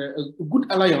a good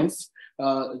alliance.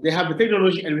 They have the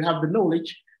technology and we have the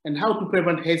knowledge and how to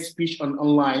prevent hate speech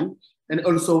online, and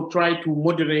also try to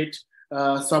moderate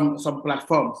some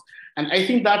platforms. And I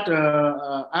think that,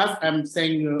 as I'm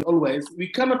saying always, we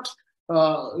cannot,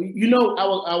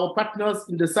 our partners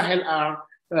in the Sahel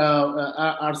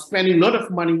are spending a lot of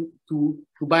money to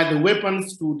buy the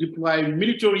weapons, to deploy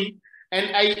military. And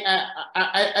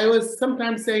I was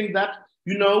sometimes saying that,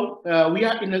 we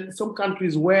are in some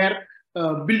countries where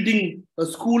building a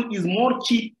school is more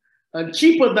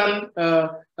cheaper than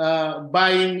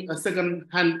buying a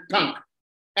second-hand tank.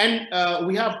 And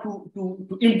we have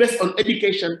to invest on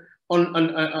education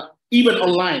even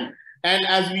online. And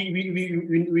as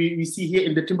we see here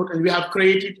in the Timbuktu, we have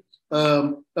created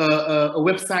a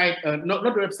website, not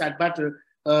a website, but a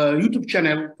YouTube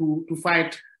channel to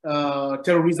fight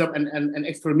terrorism and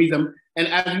extremism. And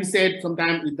as we said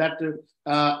sometimes, is that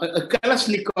a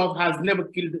Kalashnikov has never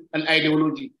killed an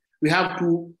ideology. We have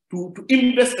to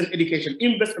invest in education,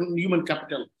 invest in human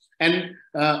capital. And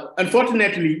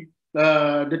unfortunately,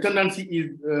 the tendency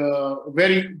is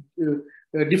very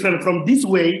different from this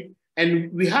way.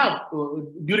 And we have,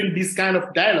 during this kind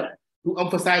of dialogue, to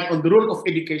emphasize on the role of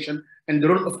education and the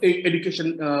role of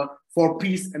education for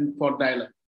peace and for dialogue.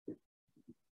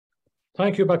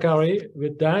 Thank you, Bakary.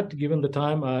 With that, given the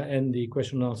time, I end the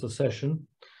question and answer session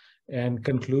and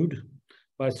conclude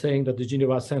by saying that the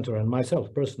Geneva Center and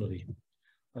myself personally,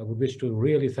 I would wish to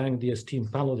really thank the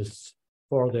esteemed panelists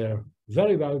for their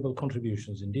very valuable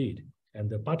contributions indeed, and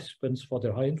the participants for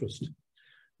their high interest.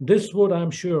 This would,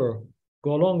 I'm sure,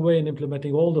 go a long way in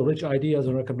implementing all the rich ideas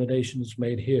and recommendations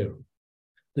made here.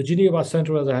 The Geneva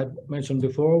Center, as I had mentioned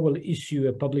before, will issue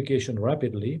a publication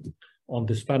rapidly on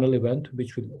this panel event,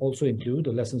 which will also include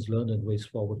a lessons learned and ways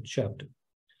forward chapter.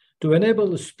 To enable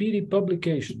the speedy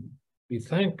publication, we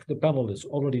thank the panelists,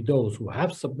 already those who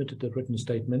have submitted the written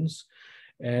statements,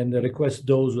 and request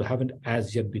those who haven't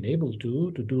as yet been able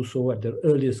to do so at their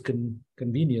earliest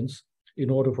convenience in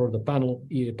order for the panel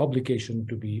publication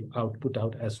to be put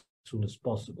out as soon as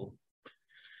possible.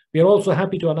 We are also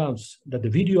happy to announce that the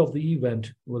video of the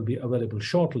event will be available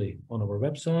shortly on our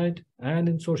website and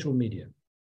in social media.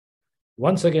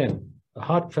 Once again, a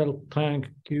heartfelt thank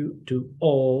you to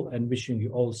all, and wishing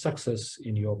you all success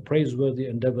in your praiseworthy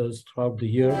endeavors throughout the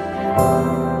year.